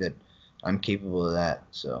really think that I'm capable of that.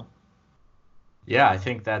 So Yeah, I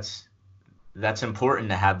think that's important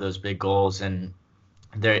to have those big goals and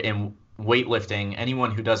there in weightlifting,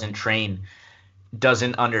 anyone who doesn't train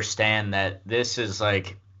doesn't understand that this is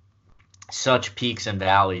like such peaks and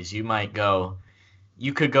valleys. You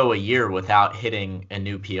could go a year without hitting a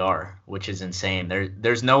new PR, which is insane.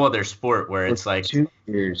 There's no other sport where for it's like 2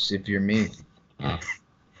 years if you're me.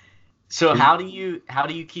 so Two. how do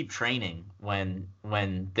you keep training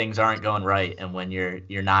when things aren't going right and when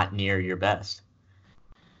you're not near your best?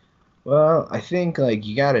 Well, I think like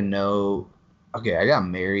you got to know. Okay, I got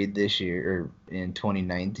married this year or in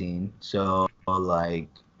 2019, so like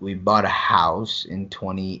we bought a house in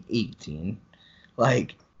 2018.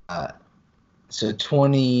 Like, so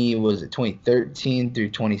 20 was it 2013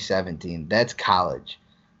 through 2017? That's college.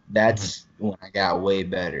 Hmm. That's when I got way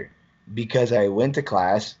better because I went to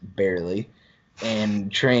class barely and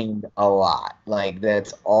trained a lot. Like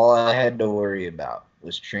that's all I had to worry about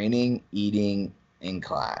was training, eating, in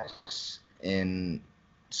class. And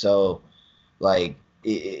so like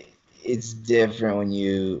it's different when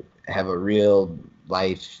you have a real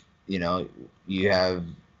life, you have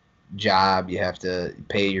job, you have to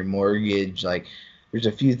pay your mortgage, like there's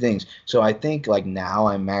a few things. So I think like now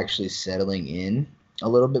I'm actually settling in a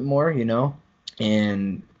little bit more,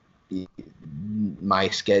 and my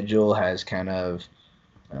schedule has kind of,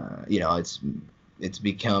 it's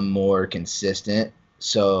become more consistent.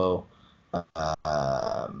 So,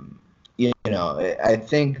 I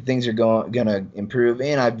think things are gonna improve,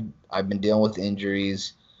 and I've been dealing with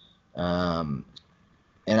injuries, um,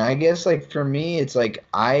 and I guess like for me, it's like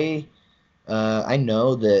I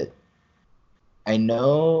know that I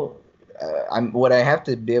know I'm what I have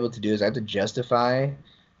to be able to do is I have to justify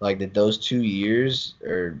like that those 2 years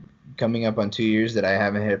or coming up on 2 years that I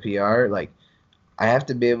haven't hit a PR, like I have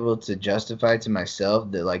to be able to justify to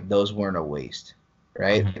myself that like those weren't a waste,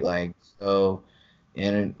 right? Hmm. Like so,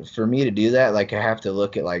 and for me to do that, like I have to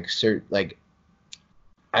look at like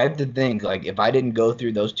I have to think like if I didn't go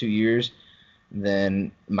through those 2 years,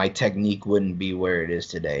 then my technique wouldn't be where it is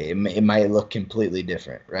today. It might look completely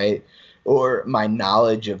different, right? Or my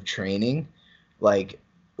knowledge of training, like,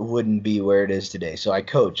 wouldn't be where it is today. So I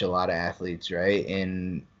coach a lot of athletes, right?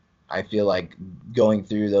 And I feel like going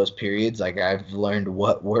through those periods, like I've learned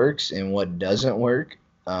what works and what doesn't work.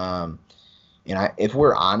 Um, if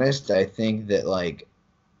we're honest, I think that like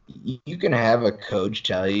you can have a coach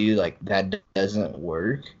tell you like that doesn't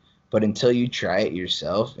work, but until you try it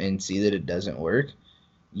yourself and see that it doesn't work,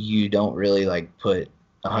 you don't really like put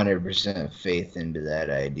 100% faith into that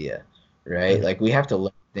idea, right? Hmm. Like we have to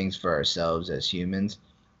learn things for ourselves as humans,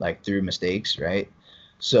 like through mistakes, right?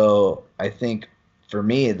 So I think for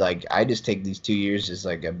me, like I just take these 2 years as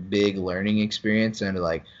like a big learning experience and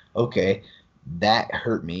like, okay, that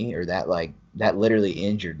hurt me or that literally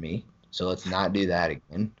injured me. So let's not do that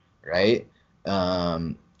again, right?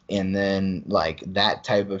 Um, and then like that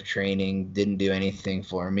type of training didn't do anything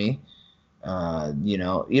for me. You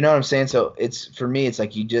know what I'm saying? So it's for me, it's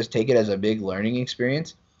like you just take it as a big learning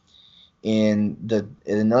experience. And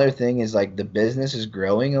another thing is like the business is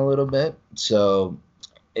growing a little bit. So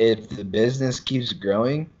if the business keeps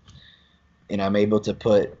growing and I'm able to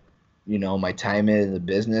put, my time into the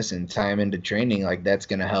business and time into training, like that's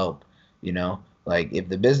gonna help, Like if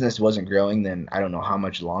the business wasn't growing, then I don't know how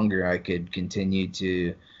much longer I could continue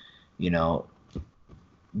to, you know,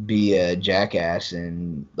 be a jackass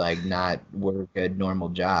and like not work a normal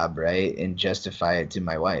job, right? And justify it to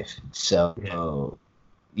my wife. Yeah. So,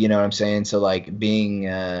 you know what I'm saying? So like being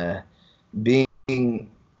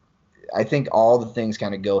I think all the things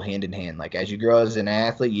kind of go hand in hand. Like as you grow as an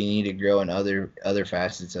athlete, you need to grow in other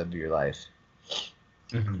facets of your life.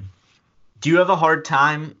 Hmm. Do you have a hard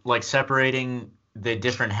time like separating the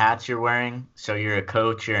different hats you're wearing? So you're a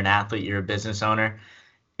coach, you're an athlete, you're a business owner.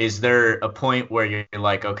 Is there a point where you're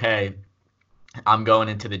like, okay, I'm going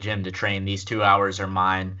into the gym to train. These 2 hours are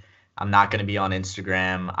mine. I'm not going to be on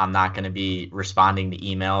Instagram. I'm not going to be responding to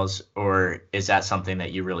emails. Or is that something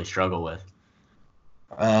that you really struggle with?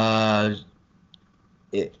 Uh,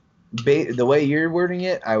 it the way you're wording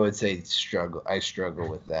it, I would say struggle. I struggle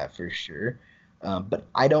with that for sure. But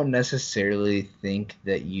I don't necessarily think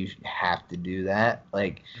that you have to do that.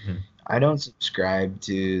 Like Mhm. I don't subscribe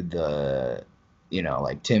to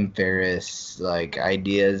like Tim Ferriss, like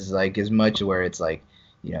ideas, like as much where it's like,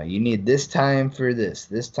 you need this time for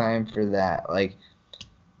this time for that. Like,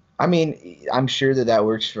 I mean, I'm sure that that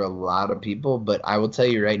works for a lot of people, but I will tell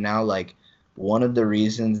you right now, like, one of the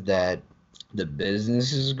reasons that the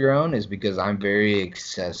business has grown is because I'm very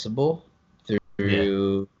accessible Yeah.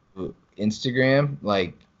 through Instagram.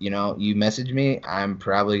 Like, you message me, I'm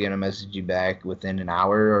probably going to message you back within an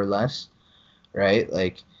hour or less, right?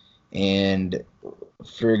 Like, and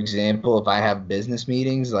for example, if I have business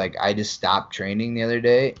meetings, like I just stopped training the other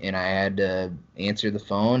day and I had to answer the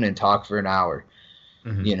phone and talk for an hour,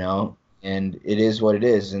 you Hmm. know, and it is what it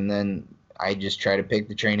is. And then I just try to pick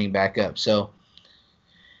the training back up. So,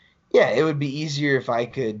 yeah, it would be easier if I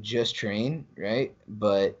could just train, right?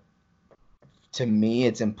 But to me,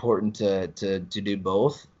 it's important to do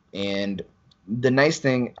both. And the nice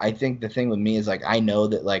thing, I think the thing with me is like I know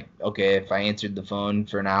that like okay, if I answered the phone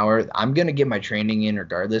for an hour, I'm gonna get my training in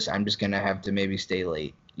regardless. I'm just gonna have to maybe stay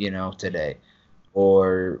late, today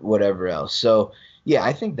or whatever else. So yeah,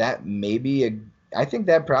 I think that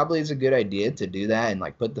probably is a good idea to do that and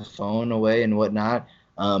like put the phone away and whatnot.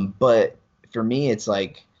 But for me, it's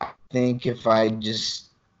like I think if I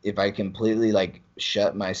completely like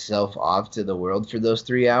shut myself off to the world for those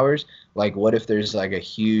 3 hours, like what if there's like a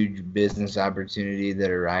huge business opportunity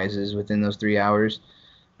that arises within those 3 hours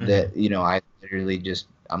Hmm. that I literally just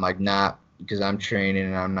I'm like nah because I'm training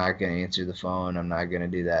and I'm not gonna answer the phone. I'm not gonna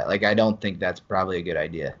do that. Like I don't think that's probably a good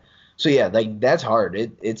idea. So yeah, like that's hard.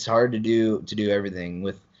 It's hard to do everything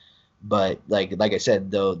with, but like I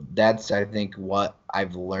said though, that's I think what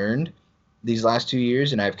I've learned these last 2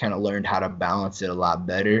 years, and I've kind of learned how to balance it a lot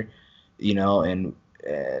better, and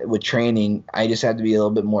with training, I just have to be a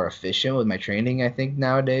little bit more efficient with my training, I think,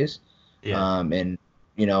 nowadays. Yeah. And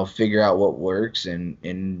figure out what works and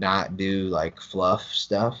not do like fluff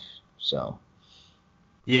stuff. So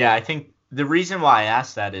Yeah, I think the reason why I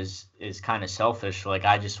asked that is kind of selfish. Like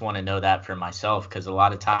I just want to know that for myself because a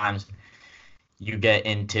lot of times you get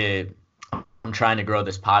into I'm trying to grow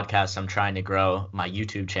this podcast, I'm trying to grow my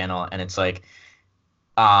YouTube channel, and it's like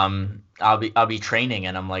I'll be training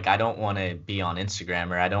and I'm like I don't want to be on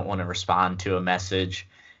Instagram or I don't want to respond to a message,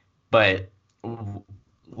 but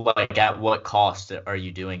like at what cost are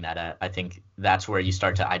you doing that at? I think that's where you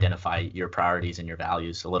start to identify your priorities and your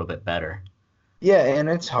values a little bit better. yeah, and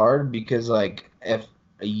it's hard because like if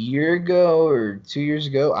a year ago or 2 years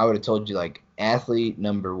ago, I would have told you like athlete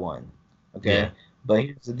number one. Yeah. Okay. But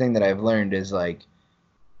here's the thing that I've learned is like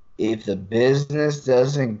if the business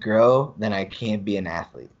doesn't grow, then I can't be an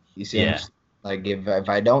athlete. You see what I'm Yeah. saying? Like if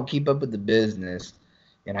I don't keep up with the business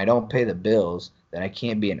and I don't pay the bills, then I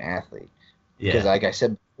can't be an athlete. Because Yeah. like I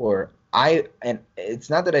said before, and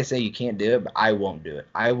it's not that I say you can't do it, but I won't do it.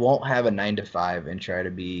 I won't have a 9 to 5 and try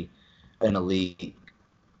to be an elite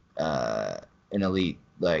uh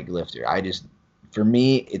like lifter. I just for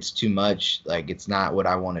me it's too much. Like it's not what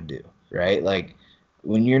I want to do, right? Like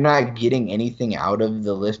when you're not getting anything out of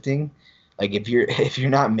the lifting, like if you're if you're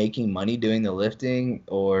not making money doing the lifting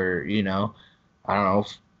or, I don't know,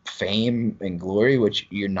 fame and glory, which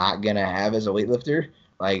you're not going to have as a weightlifter,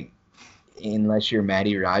 like unless you're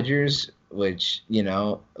Matty Rogers, which,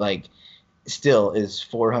 like still is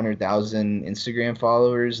 400,000 Instagram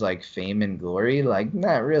followers, like fame and glory, like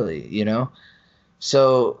not really.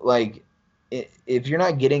 So like if you're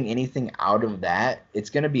not getting anything out of that, it's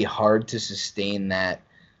going to be hard to sustain that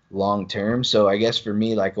long term. So I guess for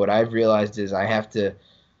me, like what I've realized is I have to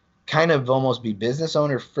kind of almost be business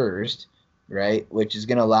owner first, right? Which is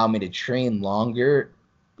going to allow me to train longer,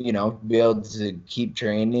 be able to keep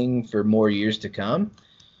training for more years to come.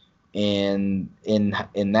 And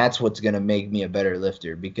that's what's going to make me a better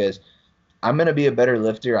lifter because I'm going to be a better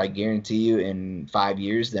lifter, I guarantee you, in 5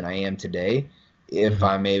 years than I am today if Hmm.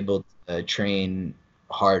 I'm able to train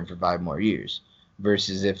hard for 5 more years.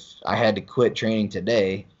 Versus if I had to quit training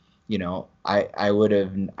today, I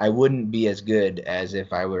wouldn't be as good as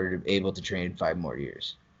if I were able to train 5 more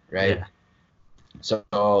years, right? Yeah.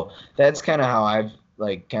 So that's kind of how I've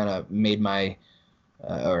like kind of made my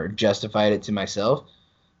or justified it to myself.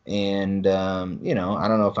 And I don't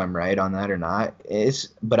know if I'm right on that or not.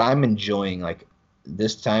 But I'm enjoying like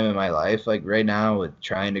this time in my life, like right now with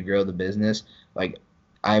trying to grow the business, like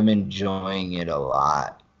I'm enjoying it a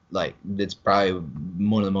lot. Like it's probably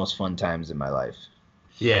one of the most fun times in my life.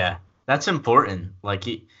 Yeah. That's important. Like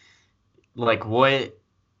what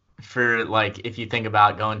for like if you think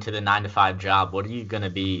about going to the 9 to 5 job, what are you going to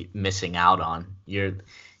be missing out on?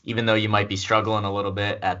 Even though you might be struggling a little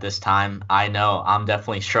bit at this time, I know I'm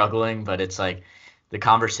definitely struggling, but it's like the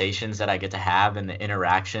conversations that I get to have and the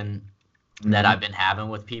interaction that I've Hmm. been having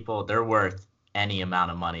with people, they're worth any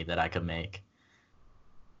amount of money that I could make.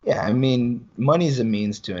 Yeah, I mean, money's a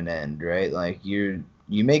means to an end, right? Like you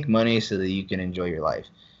make money so that you can enjoy your life.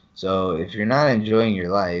 So if you're not enjoying your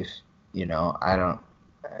life, I don't.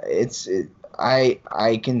 It's it,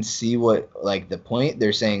 I can see what like the point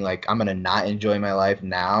they're saying. Like I'm gonna not enjoy my life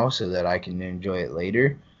now so that I can enjoy it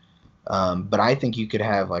later. But I think you could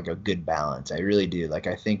have like a good balance. I really do. Like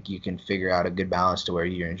I think you can figure out a good balance to where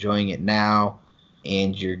you're enjoying it now,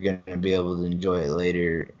 and you're gonna be able to enjoy it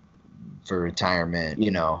later for retirement.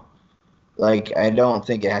 Like I don't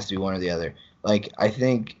think it has to be one or the other. Like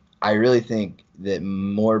I really think that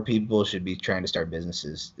more people should be trying to start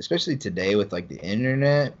businesses, especially today with like the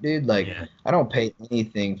internet, dude. Like Yeah. I don't pay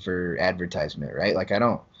anything for advertisement, right? Like I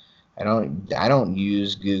don't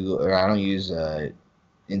use Google or I don't use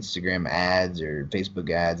Instagram ads or Facebook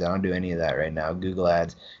ads. I don't do any of that right now. Google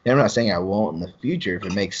ads. And I'm not saying I won't in the future if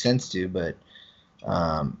it makes sense to, but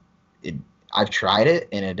um, it I've tried it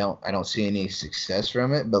and I don't see any success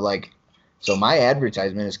from it. But like, so my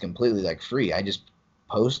advertisement is completely like free. I just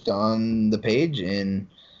post on the page and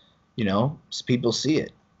people see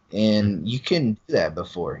it. And you can do that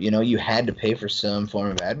before. You had to pay for some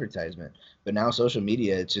form of advertisement, but now social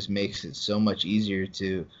media it just makes it so much easier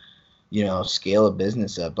to scale a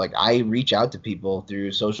business up. Like I reach out to people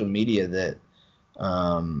through social media that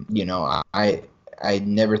I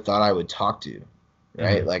never thought I would talk to,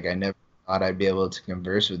 right? Mhm. Like I never thought I'd be able to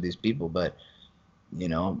converse with these people, but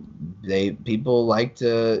they people like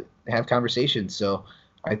to have conversations. So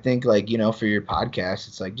I think like, for your podcast,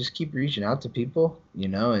 it's like just keep reaching out to people,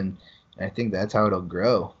 and I think that's how it'll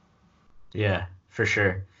grow. Yeah, for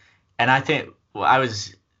sure. And I think well, I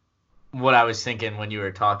was what I was thinking when you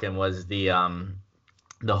were talking was the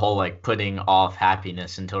whole like putting off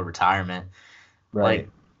happiness until retirement. Like Right.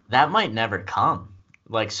 that might never come.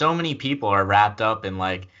 Like so many people are wrapped up in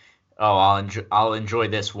like, oh, I'll enjoy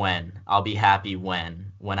this I'll be happy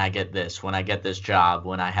when I get this, when I get this job,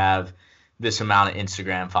 when I have this amount of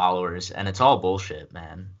Instagram followers, and it's all bullshit,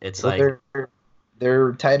 man. It's Well, like,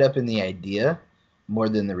 they're tied up in the idea more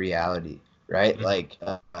than the reality, right? mm, Like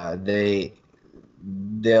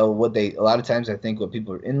they'll what they a lot of times I think what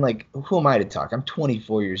people are in, like, who am I to talk? I'm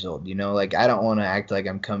 24 years old, like I don't want to act like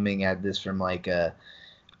I'm coming at this from like a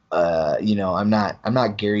I'm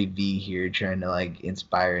not Gary V here trying to like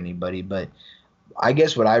inspire anybody, but I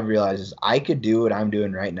guess what I've realized is I could do what I'm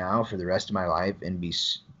doing right now for the rest of my life and be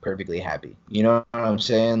perfectly happy. You know what I'm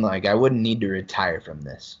saying? Like I wouldn't need to retire from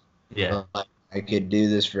this. yeah, Like, I could do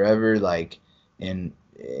this forever, like, and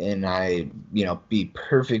I, be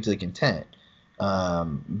perfectly content.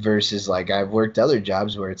 Versus like I've worked other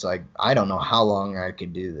jobs where it's like I don't know how long I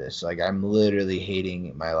could do this. Like I'm literally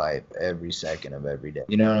hating my life every second of every day.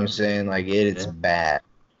 You know what I'm saying? Like it's yeah, bad.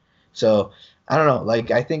 So I don't know.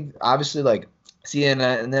 Like I think obviously like see and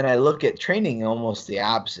then I look at training almost the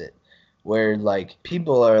opposite, where like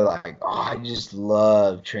people are like, oh, I just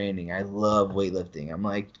love training. I love weightlifting. I'm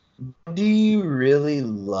like, do you really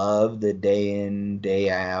love the day in day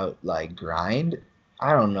out like grind?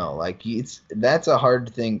 I don't know. Like that's a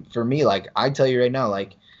hard thing for me. Like I tell you right now,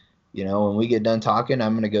 like when we get done talking,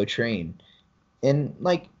 I'm gonna go train, and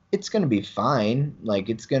like it's gonna be fine. Like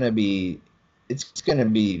it's gonna be,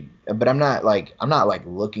 but I'm not like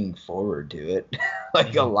looking forward to it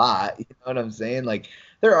like a mhm, lot. You know what I'm saying? Like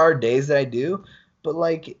there are days that I do, but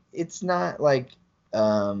like it's not like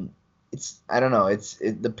it's I don't know.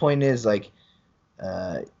 The point is like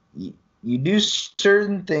uh you do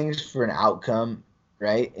certain things for an outcome,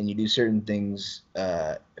 right? And you do certain things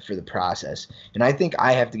for the process. And I think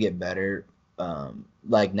I have to get better.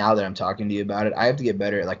 Like now that I'm talking to you about it, I have to get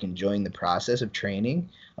better at like enjoying the process of training.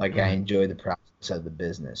 Like I mhm, enjoy the process of the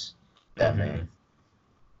business. That mhm. man.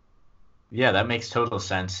 Yeah, that makes total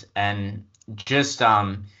sense. And just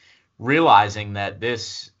realizing that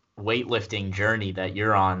this weightlifting journey that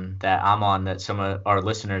you're on, that I'm on, that some of our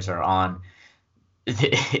listeners are on,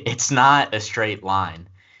 it's not a straight line.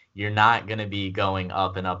 You're not going to be going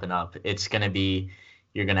up and up and up. It's going to be,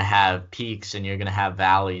 you're going to have peaks and you're going to have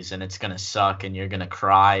valleys and it's going to suck and you're going to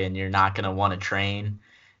cry and you're not going to want to train.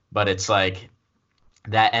 But it's like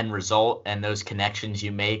that end result and those connections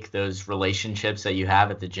you make, those relationships that you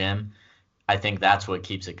have at the gym, I think that's what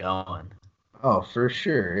keeps it going. Oh, for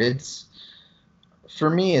sure. It's for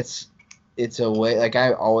me. It's a way. Like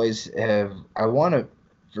I always have. I want to.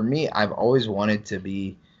 For me, I've always wanted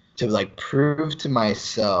to like prove to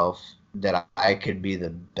myself that I could be the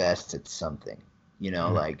best at something.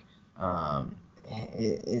 Mhm. Like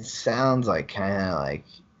it sounds like kind of like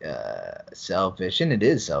selfish, and it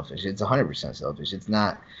is selfish. It's 100% selfish. It's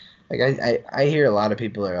not like I hear a lot of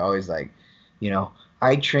people are always like, you know,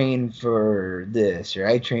 I train for this or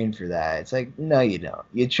I train for that. It's like, no, you don't.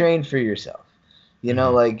 You train for yourself.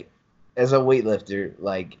 Mhm. Like as a weightlifter,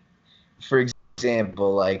 like for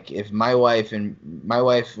example, like if my wife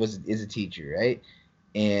is a teacher, right?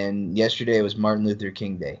 And yesterday was Martin Luther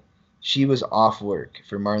King Day. She was off work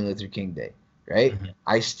for Martin Luther King Day, right? Mhm.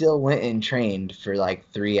 I still went and trained for like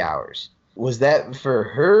 3 hours. Was that for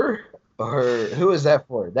her or who was that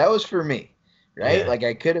for? That was for me, right? Yeah. Like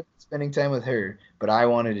I could have been spending time with her, but I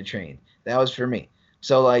wanted to train. That was for me.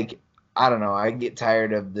 So like I don't know, I get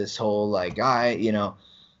tired of this whole like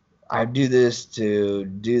I do this to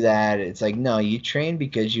do that. It's like no, you train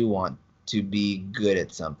because you want to be good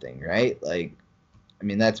at something, right? Like I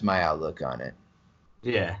mean, that's my outlook on it.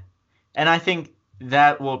 Yeah. And I think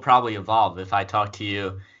that will probably evolve. If I talk to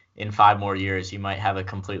you in 5 more years, you might have a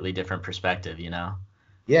completely different perspective, you know?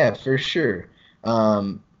 Yeah, for sure.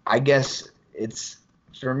 I guess it's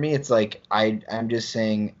for me. It's like I'm just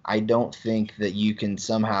saying I don't think that you can't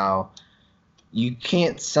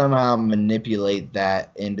somehow manipulate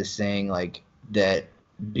that into saying like that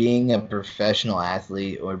being a professional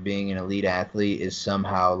athlete or being an elite athlete is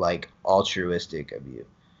somehow like altruistic of you,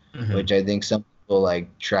 which Hmm. I think some people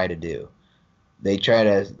like try to do. They try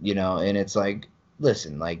to, and it's like,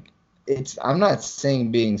 listen, like I'm not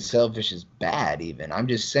saying being selfish is bad even. I'm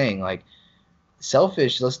just saying like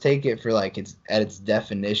selfish, let's take it for like it's at its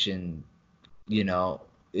definition, you know,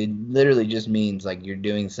 it literally just means like you're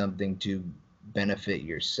doing something to benefit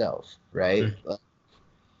yourself, right?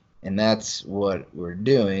 And that's what we're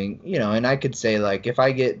doing, and I could say like if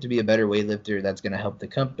I get to be a better weightlifter, that's going to help the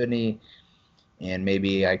company and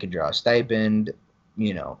maybe I could draw a stipend,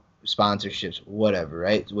 you know. sponsorships, whatever,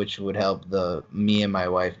 right? Which would help me and my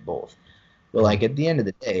wife both. But Mhm. like at the end of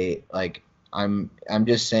the day, like I'm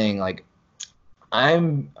just saying like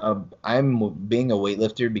I'm being a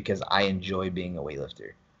weightlifter because I enjoy being a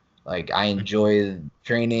weightlifter. Like I enjoy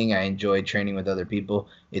training, I enjoy training with other people.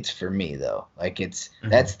 It's for me though. Like Mhm.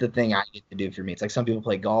 that's the thing I get to do for me. It's like some people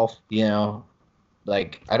play golf, you know.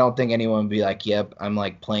 Like I don't think anyone would be like, "Yep, I'm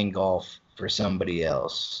like playing golf for somebody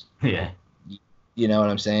else." Yeah. You know what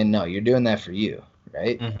I'm saying? No, you're doing that for you,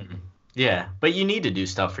 right? Hmm. Yeah, but you need to do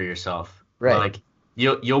stuff for yourself. Right. Like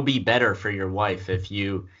you'll be better for your wife if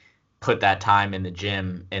you put that time in the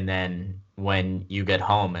gym and then when you get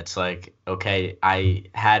home it's like, okay, I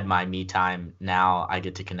had my me time, now I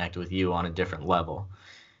get to connect with you on a different level.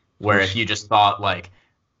 For Where if you just thought like,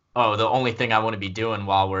 oh, the only thing I want to be doing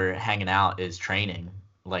while we're hanging out is training,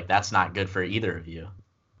 like that's not good for either of you.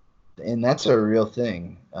 and that's a real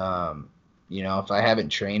thing. You know, if I haven't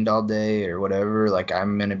trained all day or whatever, like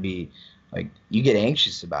I'm gonna be like you get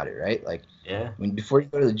anxious about it, right? Like Yeah. when before you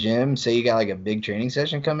go to the gym, say you got like a big training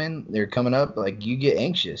session they're coming up, like you get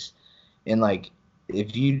anxious. And like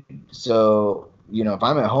if you so you know, if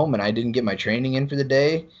I'm at home and I didn't get my training in for the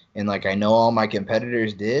day and like I know all my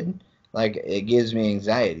competitors did, like it gives me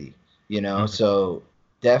anxiety, you know? Mhm. So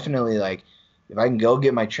definitely like if I can go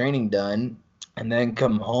get my training done and then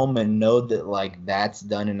come home and know that like that's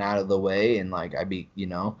done and out of the way and like I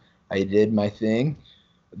did my thing,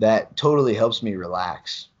 that totally helps me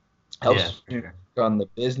relax. Yeah, Helps for me sure. work on the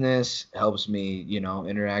business, helps me,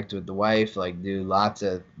 interact with the wife, like do lots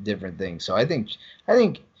of different things. So I think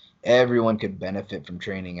everyone could benefit from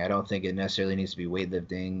training. I don't think it necessarily needs to be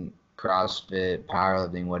weightlifting, CrossFit,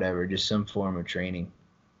 powerlifting, whatever, just some form of training.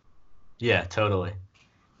 Yeah, totally.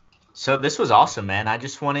 So this was awesome, man. I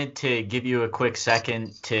just wanted to give you a quick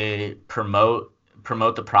second to promote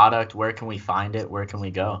the product. Where can we find it? Where can we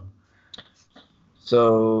go?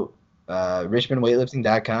 So,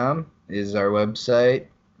 richmondweightlifting.com is our website.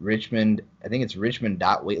 I think it's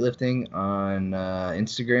richmond.weightlifting on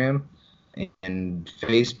Instagram and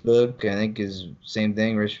Facebook. I think is same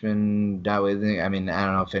thing, richmond.weightlifting. I mean, I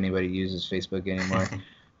don't know if anybody uses Facebook anymore.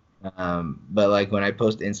 But like when I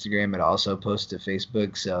post Instagram, it also posts to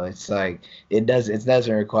Facebook. So it's like it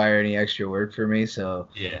doesn't require any extra work for me. So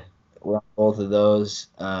Yeah. we're on both of those.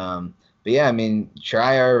 But yeah, I mean,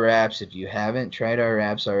 try our wraps if you haven't tried our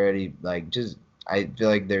wraps already. Like, just I feel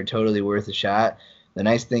like they're totally worth a shot. The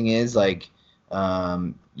nice thing is like,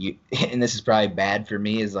 you and this is probably bad for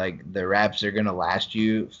me is like the wraps are gonna last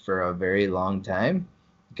you for a very long time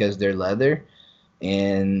because they're leather.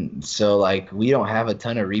 And so like we don't have a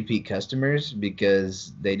ton of repeat customers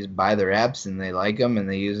because they just buy the wraps and they like them and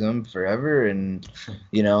they use them forever and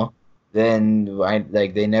you know then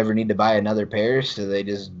they never need to buy another pair so they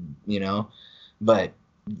just you know but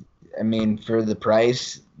I mean for the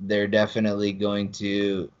price they're definitely going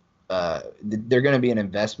to they're going to be an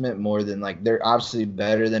investment more than like they're obviously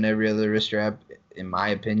better than every other wrist strap in my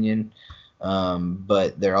opinion,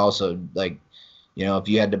 but they're also like if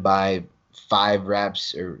you had to buy 5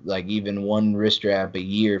 wraps or like even one wrist strap a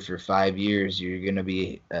year for 5 years, you're gonna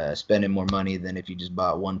be spending more money than if you just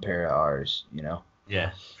bought one pair of ours.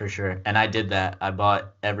 Yeah, for sure. And I did that. I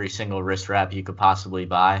bought every single wrist wrap you could possibly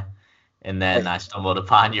buy, and then I stumbled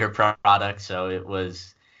upon your product, so it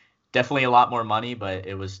was definitely a lot more money, but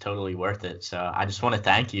it was totally worth it. So I just want to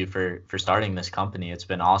thank you for starting this company. It's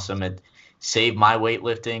been awesome. It saved my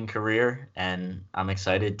weightlifting career, and I'm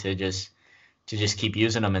excited to just keep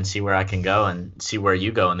using them and see where I can go and see where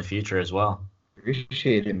you go in the future as well.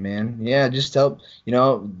 Appreciate it, man. Yeah, just help.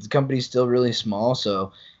 The company's still really small,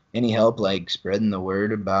 so any help like spreading the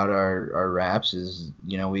word about our wraps is,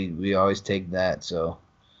 we always take that. So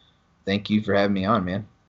thank you for having me on, man.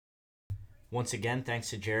 Once again, thanks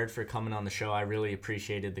to Jared for coming on the show. I really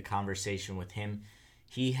appreciated the conversation with him.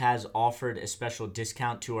 He has offered a special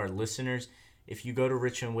discount to our listeners. If you go to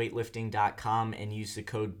richmondweightlifting.com and use the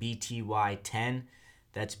code BTY10,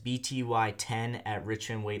 that's BTY10 at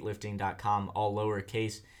richmondweightlifting.com, all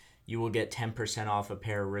lowercase, you will get 10% off a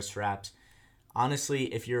pair of wrist wraps.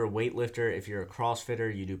 Honestly, if you're a weightlifter, if you're a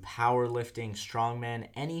CrossFitter, you do powerlifting, strongman,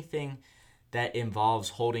 anything that involves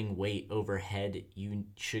holding weight overhead, you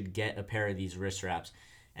should get a pair of these wrist wraps.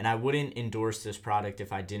 And I wouldn't endorse this product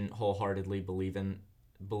if I didn't wholeheartedly believe in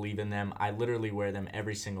them. I literally wear them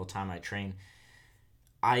every single time I train.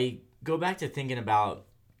 I go back to thinking about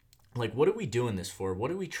like what are we doing this for?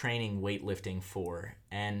 What are we training weightlifting for?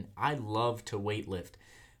 And I love to weightlift.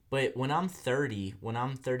 But when I'm 30, when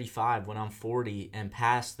I'm 35, when I'm 40 and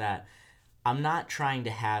past that, I'm not trying to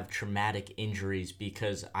have traumatic injuries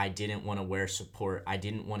because I didn't want to wear support. I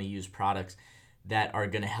didn't want to use products that are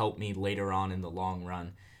going to help me later on in the long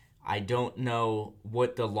run. I don't know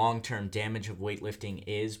what the long-term damage of weightlifting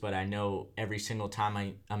is, but I know every single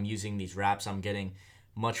time I'm using these wraps, I'm getting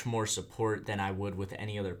much more support than I would with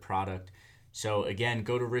any other product. So again,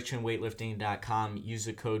 go to richmondweightlifting.com, use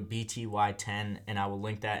the code BTY10, and I will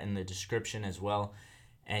link that in the description as well,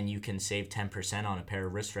 and you can save 10% on a pair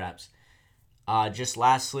of wrist wraps. Just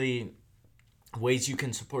lastly, ways you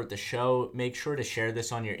can support the show. Make sure to share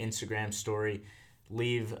this on your Instagram story.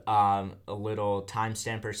 Leave a little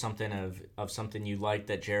timestamp or something of something you like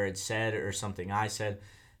that Jared said or something I said.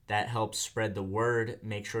 That helps spread the word.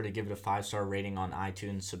 Make sure to give it a 5-star rating on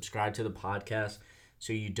iTunes. Subscribe to the podcast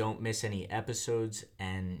so you don't miss any episodes.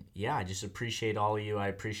 And yeah, I just appreciate all of you. I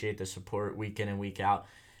appreciate the support week in and week out.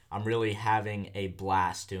 I'm really having a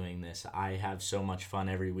blast doing this. I have so much fun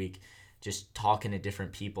every week just talking to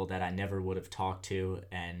different people that I never would have talked to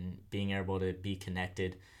and being able to be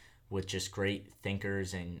connected with just great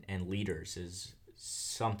thinkers and leaders is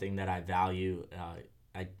something that I value.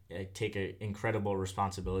 I take an incredible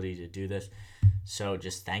responsibility to do this. So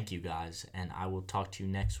just thank you guys, and I will talk to you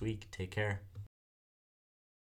next week. Take care.